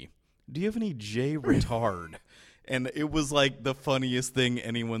 "Pardon me, do you have any Jay Retard?" And it was like the funniest thing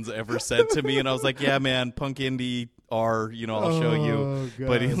anyone's ever said to me. And I was like, yeah, man, punk indie R, I'll show you. Gosh.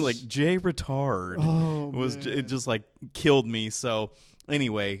 But he's like, Jay Retard. It just like killed me. So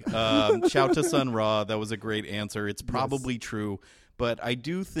anyway, shout to Sun Ra. That was a great answer. It's probably true. But I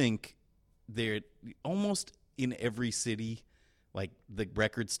do think they're almost in every city, like the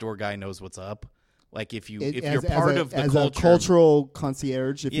record store guy knows what's up. Like if you're part of the culture, a cultural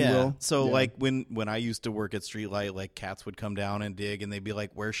concierge, if you will. So like when I used to work at Streetlight, like cats would come down and dig, and they'd be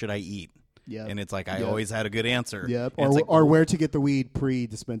like, "Where should I eat?" Yeah, and it's like I always had a good answer. Yep. Like, Or where to get the weed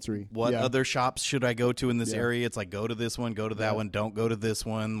pre-dispensary. What other shops should I go to in this area? It's like, go to this one, go to that one, don't go to this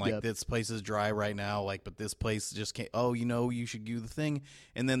one. Like this place is dry right now. Like, but this place just can't. Oh, you should do the thing.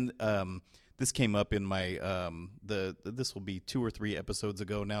 And then this came up in my this will be 2 or 3 episodes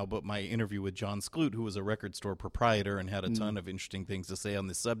ago now, but my interview with John Skloot, who was a record store proprietor and had a ton of interesting things to say on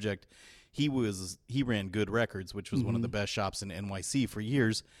this subject. He ran Good Records, which was one of the best shops in NYC for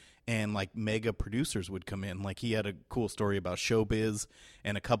years, and like mega producers would come in. Like he had a cool story about Showbiz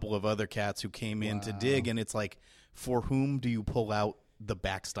and a couple of other cats who came in to dig, and it's like, for whom do you pull out the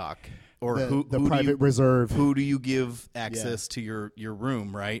backstock, or who private reserve? Who do you give access to your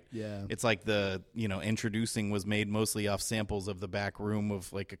room, right? Yeah. It's like the Introducing was made mostly off samples of the back room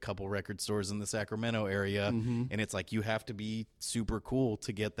of like a couple record stores in the Sacramento area, and it's like you have to be super cool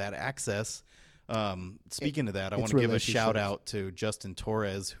to get that access. Speaking of that, I want to give a shout out to Justin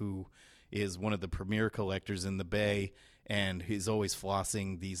Torres, who is one of the premier collectors in the Bay, and he's always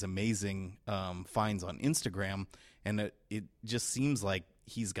flossing these amazing finds on Instagram. And it just seems like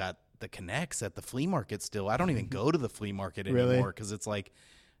he's got the connects at the flea market still. I don't even go to the flea market anymore because it's like,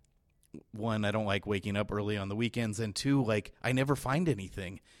 1, I don't like waking up early on the weekends, and 2, like I never find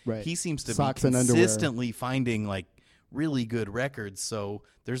anything. Right. He seems to Socks be and underwear. consistently finding like really good records. So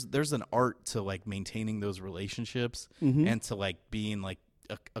there's an art to like maintaining those relationships and to like being like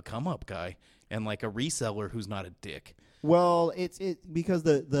a come up guy and like a reseller who's not a dick. Well, it's because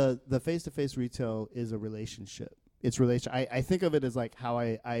the face-to-face retail is a relationship. It's I think of it as like how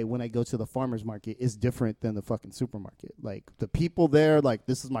I when I go to the farmer's market is different than the fucking supermarket. Like the people there, like,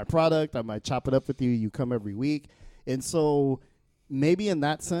 this is my product, I might chop it up with you, you come every week. And so maybe in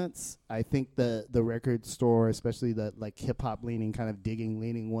that sense, I think the record store, especially the like hip hop leaning, kind of digging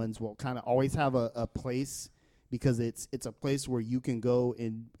leaning ones, will kind of always have a place because it's a place where you can go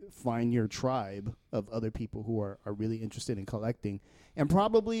and find your tribe of other people who are really interested in collecting. And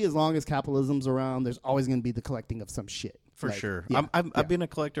probably as long as capitalism's around, there's always going to be the collecting of some shit. For Like, sure. yeah, I've been a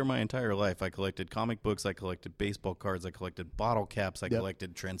collector my entire life. I collected comic books. I collected baseball cards. I collected bottle caps. I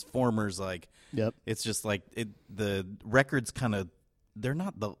collected Transformers. Like, it's just like the records kind of, they're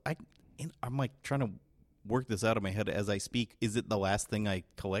not the, I'm like trying to work this out of my head as I speak. Is it the last thing I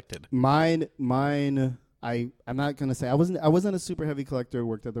collected? Mine. I'm not gonna say I wasn't a super heavy collector.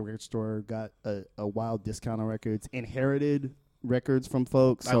 Worked at the record store, got a wild discount on records, inherited records from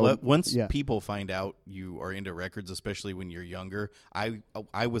folks. So once people find out you are into records, especially when you're younger, I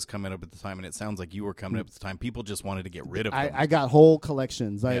was coming up at the time, and it sounds like you were coming up at the time. People just wanted to get rid of them. I got whole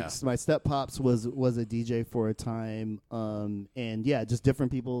collections. My step pops was a DJ for a time, and just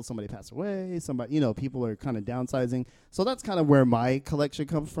different people. Somebody passed away. Somebody, people are kind of downsizing. So that's kind of where my collection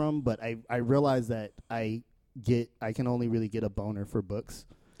comes from. But I realize that I can only really get a boner for books.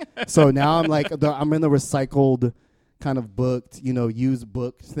 So now I'm like I'm in the recycled kind of booked, used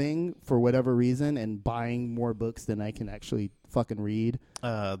book thing for whatever reason, and buying more books than I can actually fucking read.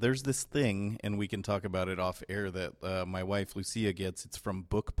 There's this thing, and we can talk about it off air, that my wife Lucia gets. It's from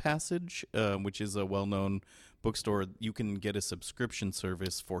Book Passage, which is a well-known bookstore. You can get a subscription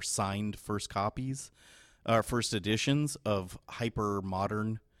service for signed first editions of hyper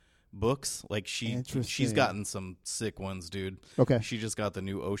modern books. Like she's gotten some sick ones, dude. Okay. She just got the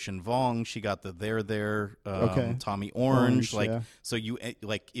new Ocean Vuong. She got the There Tommy Orange. So you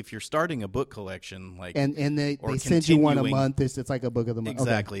like if you're starting a book collection, like and they send you one a month. It's like a book of the month.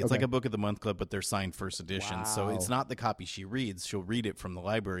 Exactly. Okay. It's like a book of the month club, but they're signed first edition. Wow. So it's not the copy she reads. She'll read it from the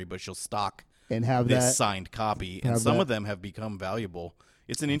library, but she'll stock and have this signed copy. And some of them have become valuable.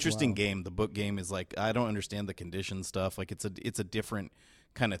 It's an interesting game. The book game is like, I don't understand the condition stuff. Like it's a different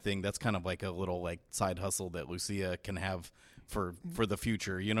kind of thing. That's kind of like a little like side hustle that Lucia can have for the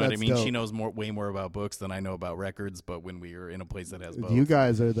future. You know what I mean? Dope. She knows way more about books than I know about records. But when we are in a place that has both, you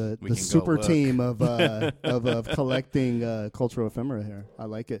guys are the super team of collecting cultural ephemera here. I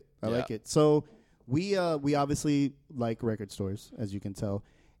like it. I like it. So we obviously like record stores, as you can tell.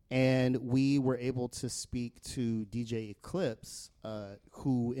 And we were able to speak to DJ Eclipse,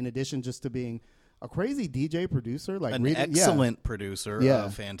 who, in addition just to being a crazy DJ producer, like an excellent producer, a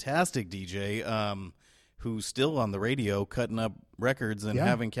fantastic DJ, who's still on the radio cutting up records and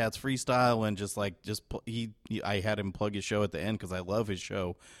having cats freestyle and I had him plug his show at the end because I love his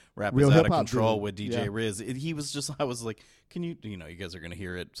show. Rap Real is Out of hip-hop Control dude. with DJ Riz. I was like, can you guys are going to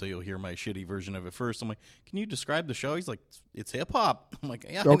hear it, so you'll hear my shitty version of it first. I'm like, can you describe the show? He's like, it's hip hop. I'm like,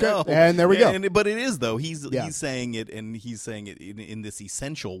 yeah, okay. I know. And there we go. But it is, though. He's saying it, and he's saying it in this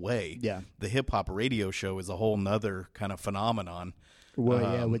essential way. Yeah. The hip hop radio show is a whole nother kind of phenomenon.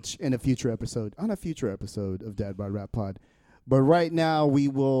 Well, which on a future episode of Dad Bod Rap Pod. But right now we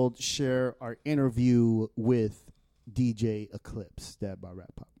will share our interview with DJ Eclipse, Dad Bod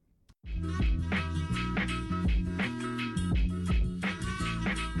Rap Pod.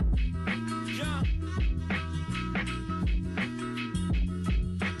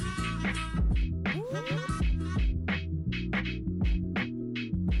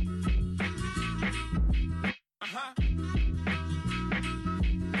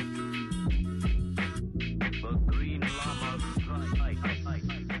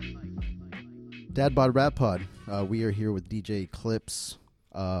 Dad Bod Rap Pod. We are here with DJ Eclipse.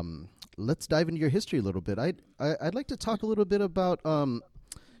 Let's dive into your history a little bit. I'd like to talk a little bit about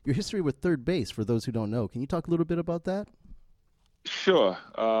your history with Third Base. For those who don't know, can you talk a little bit about that? Sure.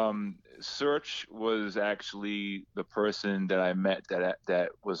 Search was actually the person that I met that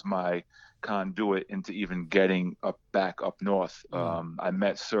was my conduit into even getting back up north. I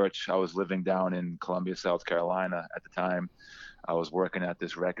met Search. I was living down in Columbia, South Carolina at the time. I was working at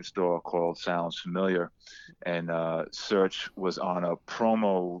this record store called Sounds Familiar, and Search was on a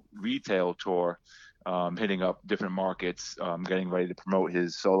promo retail tour, hitting up different markets, getting ready to promote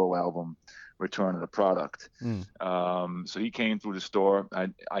his solo album, Return of the Product. So he came through the store.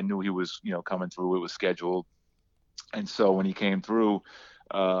 I knew he was, coming through. It was scheduled, and so when he came through,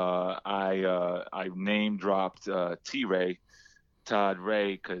 I name dropped T-Ray. Todd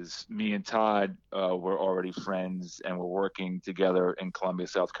Ray, because me and Todd were already friends and were working together in Columbia,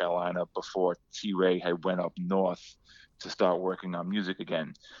 South Carolina before T-Ray had went up north to start working on music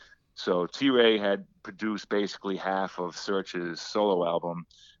again. So T-Ray had produced basically half of Search's solo album.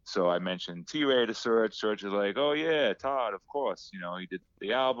 So I mentioned T-Ray to Search. Search is like, oh yeah, Todd, of course. He did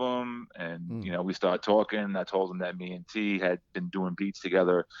the album, and we started talking. I told him that me and T had been doing beats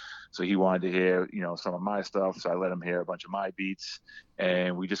together, so he wanted to hear some of my stuff. So I let him hear a bunch of my beats,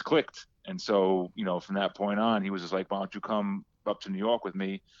 and we just clicked. And so, from that point on, he was just like, why don't you come up to New York with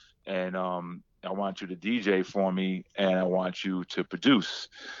me? And I want you to DJ for me, and I want you to produce.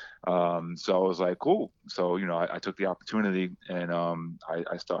 So I was like, cool. So, I took the opportunity, and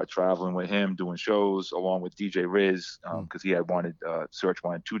I started traveling with him, doing shows along with DJ Riz, because he had Search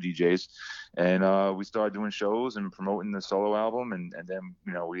wanted two DJs. And we started doing shows and promoting the solo album. And then,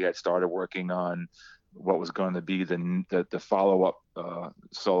 we had started working on what was going to be the follow-up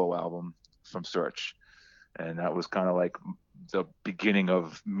solo album from Search. And that was kind of like the beginning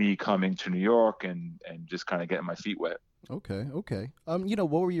of me coming to New York and just kind of getting my feet wet. Okay. What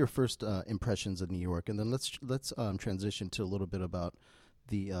were your first impressions of New York? And then let's transition to a little bit about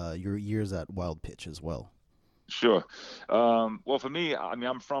your years at Wild Pitch as well. Sure. Well, for me,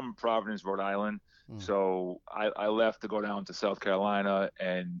 I'm from Providence, Rhode Island. So I left to go down to South Carolina,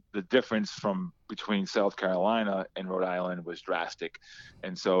 and the difference between South Carolina and Rhode Island was drastic.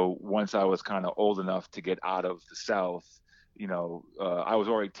 And so once I was kind of old enough to get out of the South, I was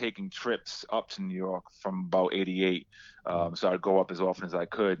already taking trips up to New York from about 88. So I'd go up as often as I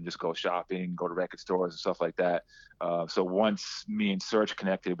could and just go shopping, go to record stores and stuff like that. So once me and Search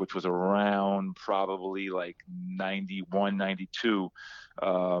connected, which was around probably like 91, 92,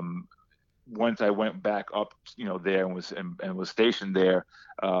 once I went back up, there and was stationed there,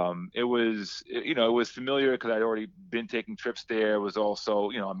 it was familiar because I'd already been taking trips there. It was also,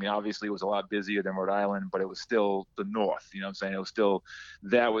 obviously it was a lot busier than Rhode Island, but it was still the North. You know what I'm saying? It was still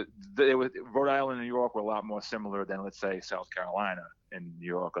Rhode Island and New York were a lot more similar than, let's say, South Carolina and New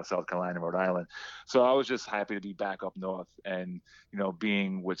York or South Carolina and Rhode Island. So I was just happy to be back up north, and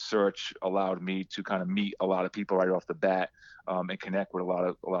being with Search allowed me to kind of meet a lot of people right off the bat, and connect with a lot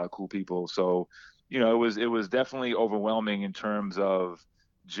of cool people. So it was definitely overwhelming in terms of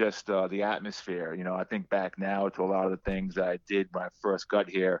just the atmosphere. I think back now to a lot of the things that I did when I first got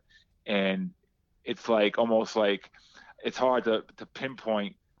here, and it's like almost like it's hard to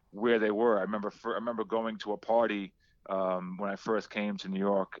pinpoint where they were. I remember going to a party when I first came to New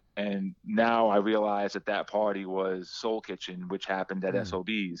York, and now I realize that party was Soul Kitchen, which happened at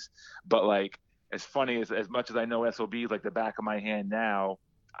SOB's. But like, as funny as much as I know SOB's like the back of my hand now,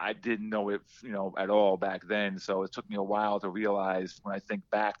 I didn't know it, at all back then. So it took me a while to realize when I think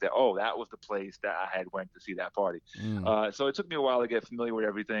back that, that was the place that I had went to see that party. So it took me a while to get familiar with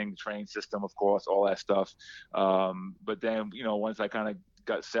everything, the train system, of course, all that stuff. But then, once I kind of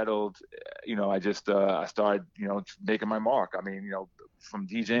got settled, I started, making my mark. From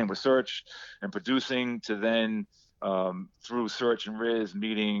DJing with Search and producing to then through Search and Riz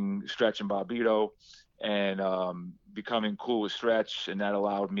meeting Stretch and Bobbito, and becoming cool with Stretch, and that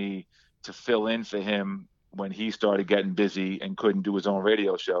allowed me to fill in for him when he started getting busy and couldn't do his own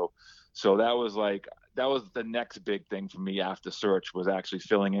radio show. So that was the next big thing for me after Search, was actually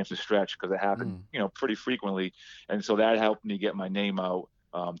filling in for Stretch, because it happened, pretty frequently. And so that helped me get my name out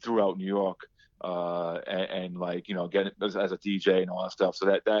throughout New York, and get as a DJ and all that stuff. So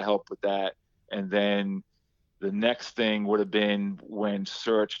that helped with that. And then the next thing would have been when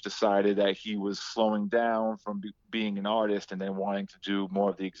Search decided that he was slowing down from being an artist and then wanting to do more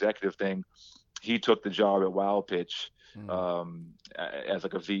of the executive thing. He took the job at Wild Pitch as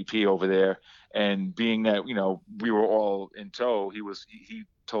like a VP over there. And being that, we were all in tow, he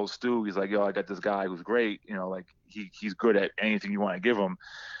told Stu, he's like, yo, I got this guy who's great. He's good at anything you want to give him.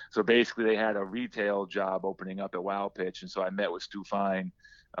 So basically they had a retail job opening up at Wild Pitch. And so I met with Stu Fine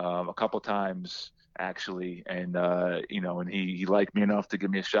a couple times, actually, and and he liked me enough to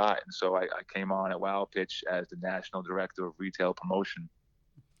give me a shot, and so I came on at Wild Pitch as the national director of retail promotion.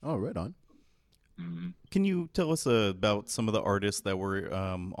 Oh, right on. Mm-hmm. Can you tell us about some of the artists that were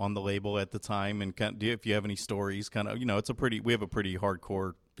on the label at the time, and if you have any stories? Kind of, we have a pretty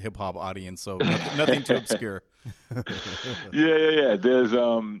hardcore hip hop audience, so nothing too obscure. Yeah. There's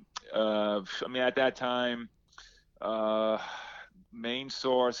at that time, Main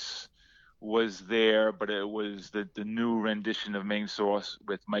Source was there, but it was the new rendition of Main Source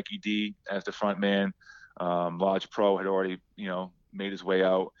with Mikey D as the front man. Lodge Pro had already, made his way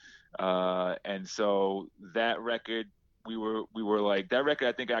out. And so that record, we were like, that record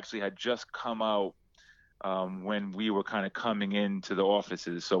I think actually had just come out when we were kind of coming into the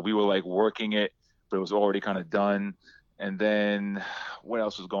offices. So we were like working it, but it was already kind of done. And then what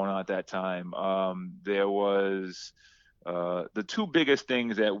else was going on at that time? There was the two biggest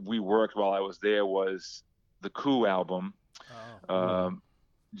things that we worked while I was there was the Coup album,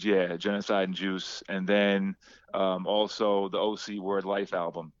 Genocide and Juice, and then also the OC Word Life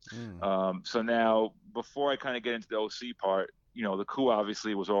album. So now, before I kind of get into the OC part, the Coup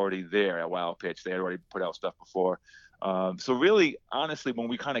obviously was already there at Wild Pitch. They had already put out stuff before. So really, honestly, when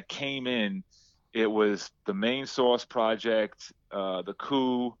we kind of came in, it was the Main Source project, the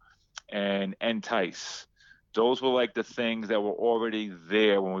Coup, and Entice. Those were like the things that were already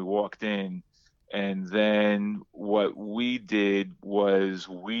there when we walked in. And then what we did was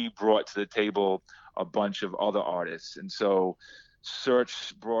we brought to the table a bunch of other artists. And so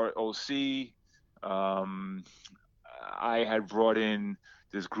Search brought OC. Um, I had brought in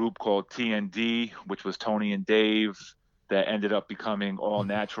this group called TND, which was Tony and Dave, that ended up becoming All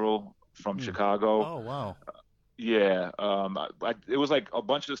Natural from Chicago. Oh wow. Yeah, it was like a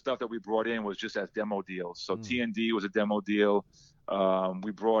bunch of the stuff that we brought in was just as demo deals. So TND was a demo deal.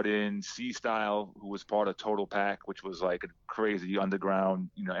 We brought in C Style, who was part of Total Pack, which was like a crazy underground,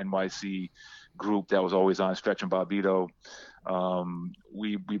 NYC group that was always on Stretch and Bobbito.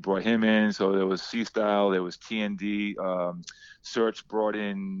 We brought him in. So there was C Style, there was TND. Search brought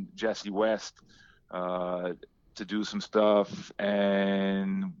in Jesse West to do some stuff,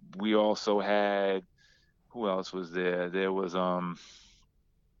 and we also had. Who else was there? There was there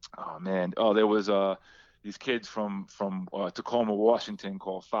was these kids from Tacoma, Washington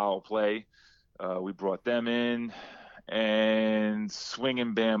called Foul Play. We brought them in, and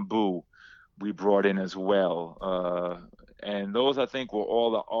Swinging Bamboo we brought in as well. And those I think were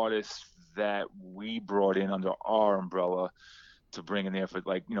all the artists that we brought in under our umbrella to bring in there for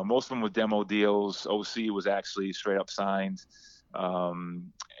most of them were demo deals. OC was actually straight up signed.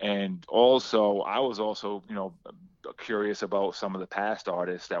 And also I was also, curious about some of the past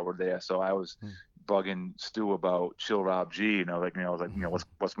artists that were there. So I was bugging Stu about Chill Rob G, I was like,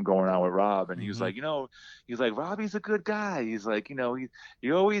 what's been going on with Rob? And he was like, he's like, Robbie's a good guy. He's like,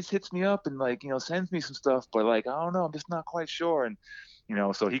 he always hits me up and sends me some stuff, but I don't know, I'm just not quite sure. And,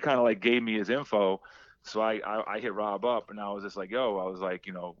 so he kind of gave me his info. So I hit Rob up and I was just like, what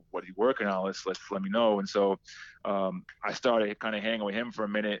are you working on? Let me know. And so I started kind of hanging with him for a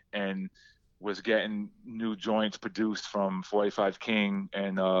minute and was getting new joints produced from 45 King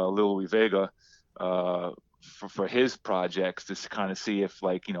and Lil Louis Vega for his projects to kind of see if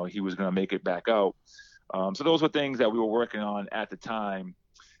he was going to make it back out. So those were things that we were working on at the time.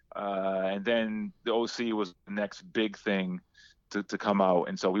 And then the OC was the next big thing to come out,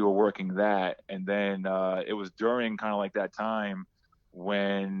 and so we were working that. And then it was during kind of that time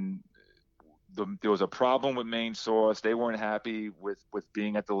when there was a problem with Main Source. They weren't happy with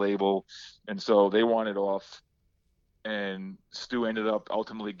being at the label, and so they wanted off. And Stu ended up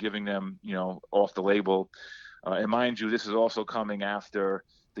ultimately giving them, off the label. And mind you, this is also coming after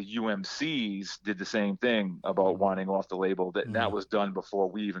the UMCs did the same thing about wanting off the label. That was done before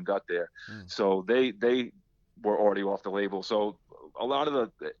we even got there. So they were already off the label. So a lot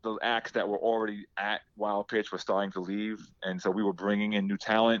of the acts that were already at Wild Pitch were starting to leave. And so we were bringing in new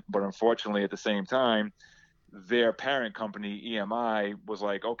talent. But unfortunately, at the same time, their parent company, EMI, was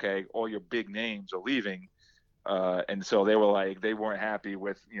like, okay, all your big names are leaving. And so they were they weren't happy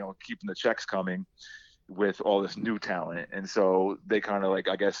with, keeping the checks coming with all this new talent. And so they kind of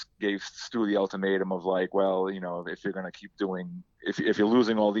I guess gave Stu the ultimatum of well, if you're going to keep doing, if you're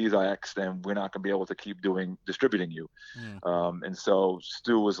losing all these acts, then we're not going to be able to keep distributing you. And so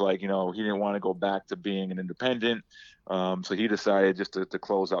Stu was he didn't want to go back to being an independent. So he decided just to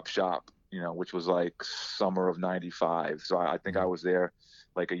close up shop, which was summer of '95. So I think I was there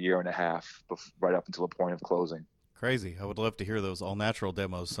a year and a half right up until the point of closing. Crazy. I would love to hear those all natural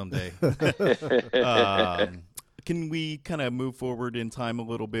demos someday. Can we kind of move forward in time a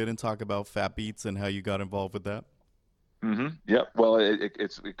little bit and talk about Fat Beats and how you got involved with that? Yeah. Well, it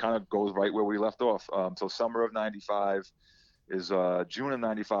kind of goes right where we left off. So summer of '95 is June of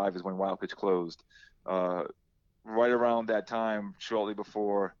 '95 is when Wild Pitch closed. Right around that time, shortly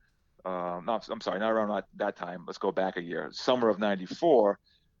before. No, I'm sorry, not around that time. Let's go back a year. Summer of '94,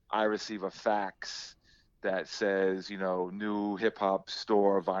 I receive a fax that says, new hip hop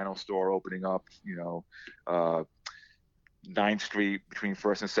store, vinyl store opening up, 9th Street between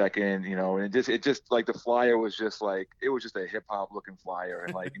 1st and 2nd, and it just the flyer was just it was just a hip hop looking flyer.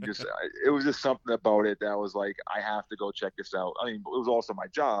 And it was just something about it that was I have to go check this out. I mean, it was also my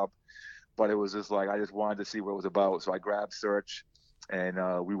job, but it was just I just wanted to see what it was about. So I grabbed Search and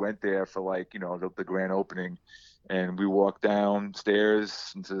we went there for the grand opening, and we walked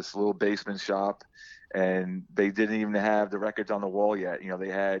downstairs into this little basement shop, and they didn't even have the records on the wall yet. They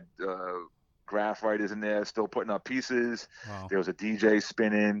had graph writers in there still putting up pieces. Wow. There was a DJ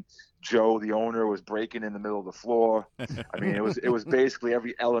spinning. Joe, the owner, was breaking in the middle of the floor. I mean, it was basically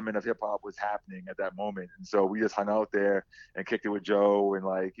every element of hip hop was happening at that moment. And so we just hung out there and kicked it with Joe. And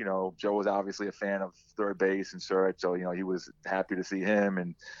like, you know, Joe was obviously a fan of Third Base and Search, so you know he was happy to see him.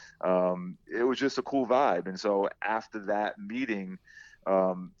 And it was just a cool vibe. And so after that meeting,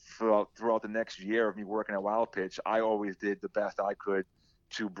 throughout the next year of me working at Wild Pitch, I always did the best I could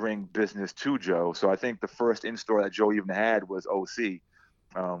to bring business to Joe. So I think the first in-store that Joe even had was OC.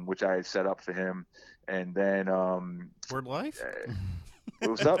 Which I had set up for him, and then Word Life?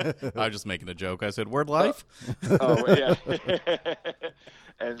 What's up? I was just making a joke. I said Word Life. Oh yeah.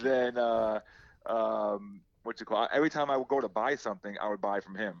 And then every time I would go to buy something, I would buy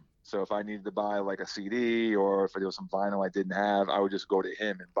from him. So if I needed to buy like a CD or if there was some vinyl I didn't have, I would just go to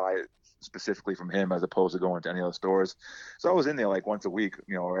him and buy it specifically from him as opposed to going to any other stores. So I was in there like once a week,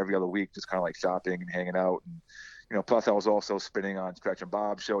 you know, or every other week, just kind of like shopping and hanging out. And you know, plus I was also spinning on Stretch and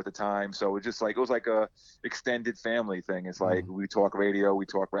Bob's show at the time. So it was like a extended family thing. It's like we talk radio, we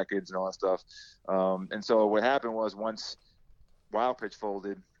talk records and all that stuff. And so what happened was once Wild Pitch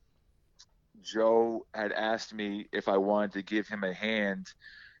folded, Joe had asked me if I wanted to give him a hand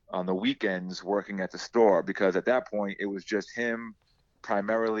on the weekends working at the store, because at that point it was just him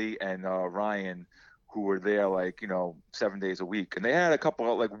primarily and Ryan who were there like, you know, 7 days a week. And they had a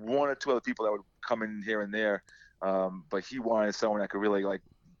couple, like one or two other people that would come in here and there. But he wanted someone that could really like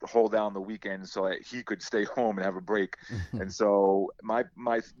hold down the weekends so that he could stay home and have a break. And so my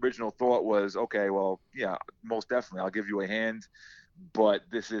original thought was, okay, well, yeah, most definitely I'll give you a hand, but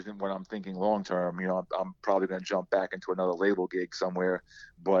this isn't what I'm thinking long term. You know, I'm probably going to jump back into another label gig somewhere,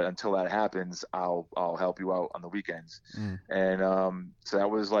 but until that happens, I'll help you out on the weekends. And so that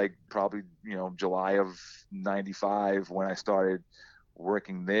was like probably, you know, July of '95 when I started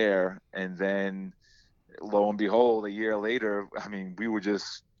working there. And then lo and behold, a year later, I mean, we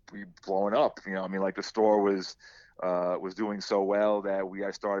blowing up, you know, I mean, like the store was doing so well that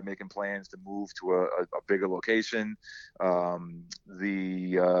I started making plans to move to a bigger location.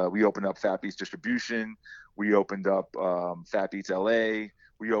 We opened up Fat Beats Distribution. We opened up Fat Beats LA.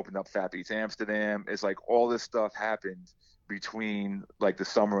 We opened up Fat Beats Amsterdam. It's like all this stuff happened between like the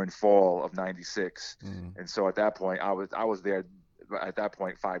summer and fall of '96. And so at that point, I was there at that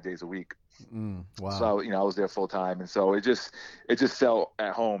point 5 days a week. Wow. So, you know, I was there full time. And so it just felt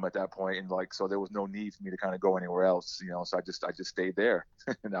at home at that point. And like, so there was no need for me to kind of go anywhere else, you know, so I just stayed there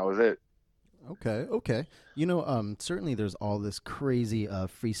and that was it. Okay. You know, certainly there's all this crazy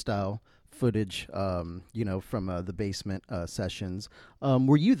freestyle footage, you know, from the basement sessions.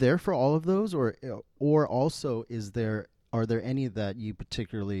 Were you there for all of those or also are there any that you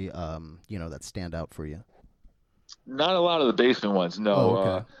particularly, you know, that stand out for you? Not a lot of the basement ones. No. Oh,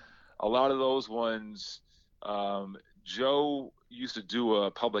 okay. A lot of those ones, Joe used to do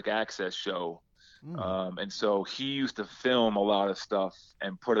a public access show. And so he used to film a lot of stuff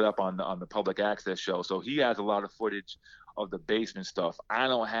and put it up on the public access show. So he has a lot of footage of the basement stuff. I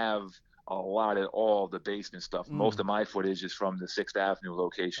don't have a lot at all of the basement stuff. Most of my footage is from the 6th Avenue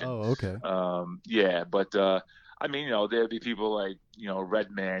location. Oh, okay. Yeah, but I mean, you know, there'd be people like, you know,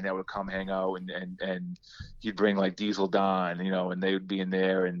 Redman that would come hang out and he'd bring like Diesel Don, you know, and they would be in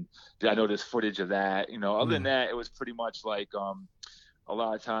there. And I know there's footage of that, you know. Other than that, it was pretty much like a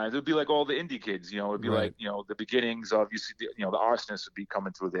lot of times it would be like all the indie kids, you know, it'd be like, you know, the beginnings of, you know, the Arsonists would be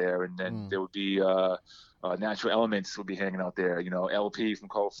coming through there. And then there would be Natural Elements would be hanging out there, you know, LP from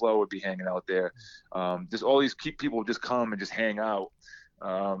Cold Flow would be hanging out there. Just all these people would just come and just hang out.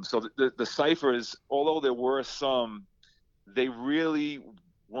 So the ciphers, although there were some, they really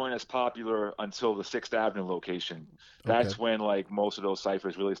weren't as popular until the 6th Avenue location. That's when like most of those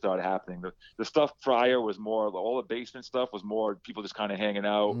ciphers really started happening. The stuff prior was more, all the basement stuff was more people just kind of hanging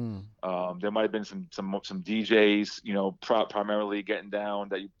out. There might have been some DJs, you know, primarily getting down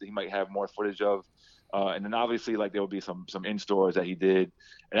that he might have more footage of. And then obviously like there would be some in-stores that he did.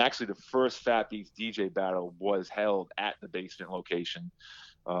 And actually the first Fat Beats DJ battle was held at the basement location.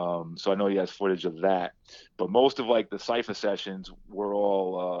 So I know he has footage of that, but most of like the cypher sessions were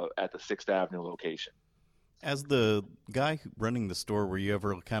all at the 6th Avenue location. As the guy running the store, were you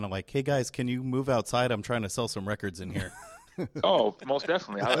ever kind of like, hey guys, can you move outside? I'm trying to sell some records in here. Oh, most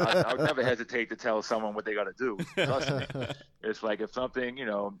definitely. I would never hesitate to tell someone what they got to do. Trust me. It's like if something, you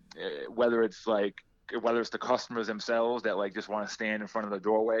know, whether it's the customers themselves that like just want to stand in front of the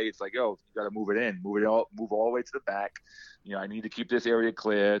doorway, it's like, yo, you got to move all the way to the back. You know, I need to keep this area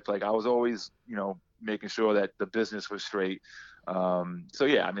clear. It's like I was always, you know, making sure that the business was straight. So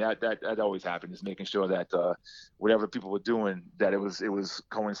yeah, I mean that always happened, is making sure that whatever people were doing, that it was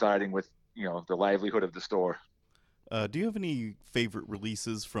coinciding with the livelihood of the store. Do you have any favorite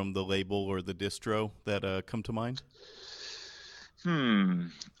releases from the label or the distro that come to mind?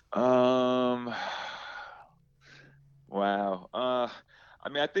 Wow.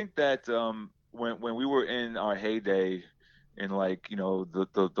 I think that when we were in our heyday in like,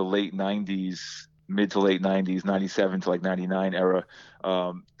 the late 90s, mid to late 90s, 97 to like 99 era,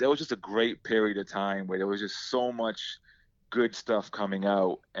 there was just a great period of time where there was just so much good stuff coming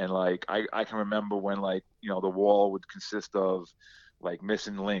out. And like I can remember when, like, the wall would consist of like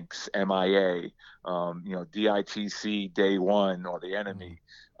Missing Links, MIA, DITC, Day One, or The Enemy.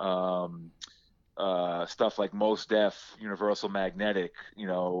 Stuff like Mos Def, Universal Magnetic,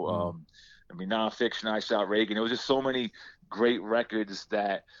 Nonfiction, I Shot Reagan. It was just so many great records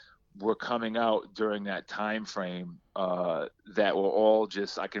that were coming out during that time frame that were all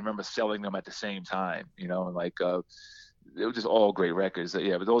just, I can remember selling them at the same time, and like it was just all great records.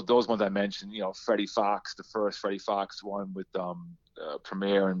 Yeah, but those ones I mentioned, Freddie Fox, the first Freddie Fox one with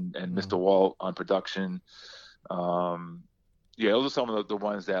Premier and Mr. Walt on production. Yeah, those are some of the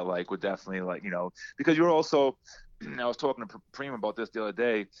ones that like would definitely, like, because you're also, I was talking to Prem about this the other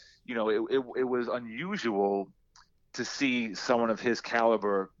day, it was unusual to see someone of his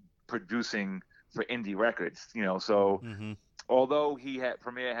caliber producing for indie records, so although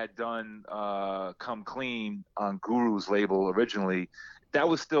Premier had done Come Clean on Guru's label originally, that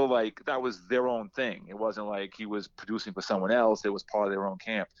was still like, that was their own thing. It wasn't like he was producing for someone else. It was part of their own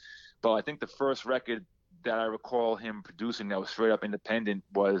camp. But I think the first record that I recall him producing that was straight up independent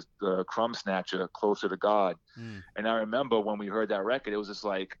was the Crumb Snatcher, Closer to God. And I remember when we heard that record,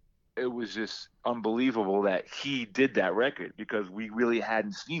 it was just unbelievable that he did that record, because we really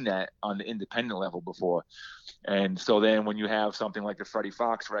hadn't seen that on the independent level before. And so then when you have something like the Freddie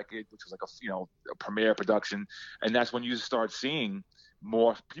Fox record, which was like a Premier production, and that's when you start seeing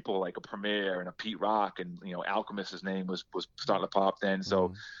more people like a Premier and a Pete Rock, and Alchemist's name was starting to pop then.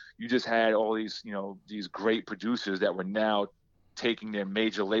 So you just had all these these great producers that were now taking their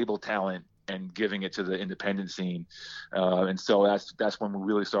major label talent and giving it to the independent scene, and so that's when we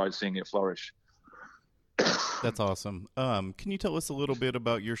really started seeing it flourish. That's awesome. Can you tell us a little bit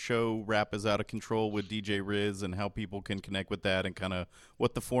about your show, Rap is Out of Control, with DJ Riz, and how people can connect with that, and kind of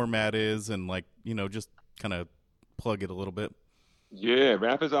what the format is, and like, just kind of plug it a little bit? Yeah,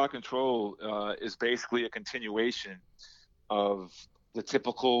 Rap is Out of Control is basically a continuation of the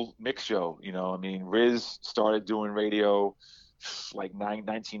typical mix show. Riz started doing radio like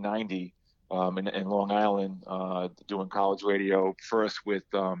 1990 in Long Island, doing college radio, first with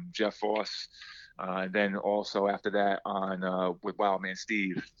Jeff Voss, and then also after that on with Wildman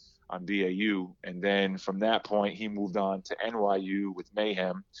Steve on BAU. And then from that point, he moved on to NYU with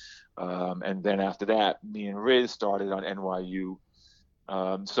Mayhem. And then after that, me and Riz started on NYU.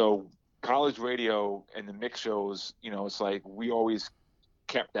 So college radio and the mix shows, it's like we always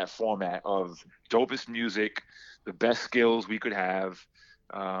kept that format of dopest music, the best skills we could have,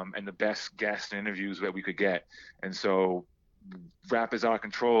 and the best guest interviews that we could get. And so Rap is Out of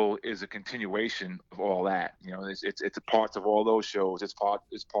Control is a continuation of all that. It's a part of all those shows. It's part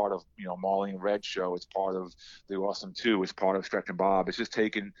of Marley and Red's show. It's part of the Awesome 2. It's part of Stretch and Bob. It's just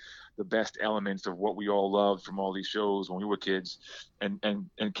taking the best elements of what we all loved from all these shows when we were kids, and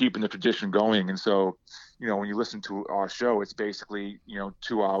keeping the tradition going. And so, when you listen to our show, it's basically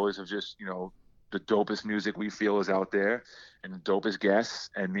 2 hours of just the dopest music we feel is out there, and the dopest guests,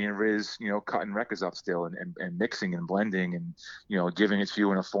 and me and Riz, cutting records up still, and mixing and blending, and giving it to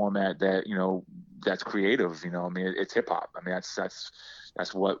you in a format that that's creative. It's hip hop.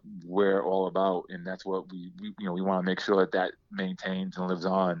 That's what we're all about, and that's what we want to make sure that maintains and lives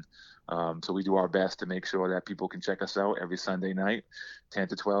on. So we do our best to make sure that people can check us out every Sunday night, 10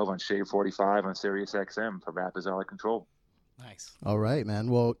 to 12 on Shade 45 on Sirius XM for Rap is Out of Control. Nice. All right,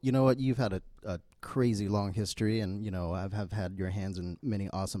 man. Well, you know what? You've had a crazy long history, and, I've had your hands in many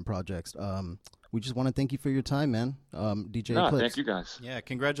awesome projects. We just want to thank you for your time, man. DJ Eclipse. Thank you, guys. Yeah,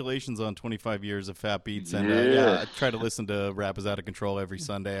 congratulations on 25 years of Fat Beats. And Yeah. I try to listen to Rap is Out of Control every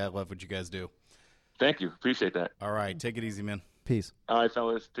Sunday. I love what you guys do. Thank you. Appreciate that. All right, take it easy, man. Peace. All right,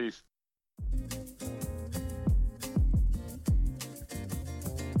 fellas. Peace.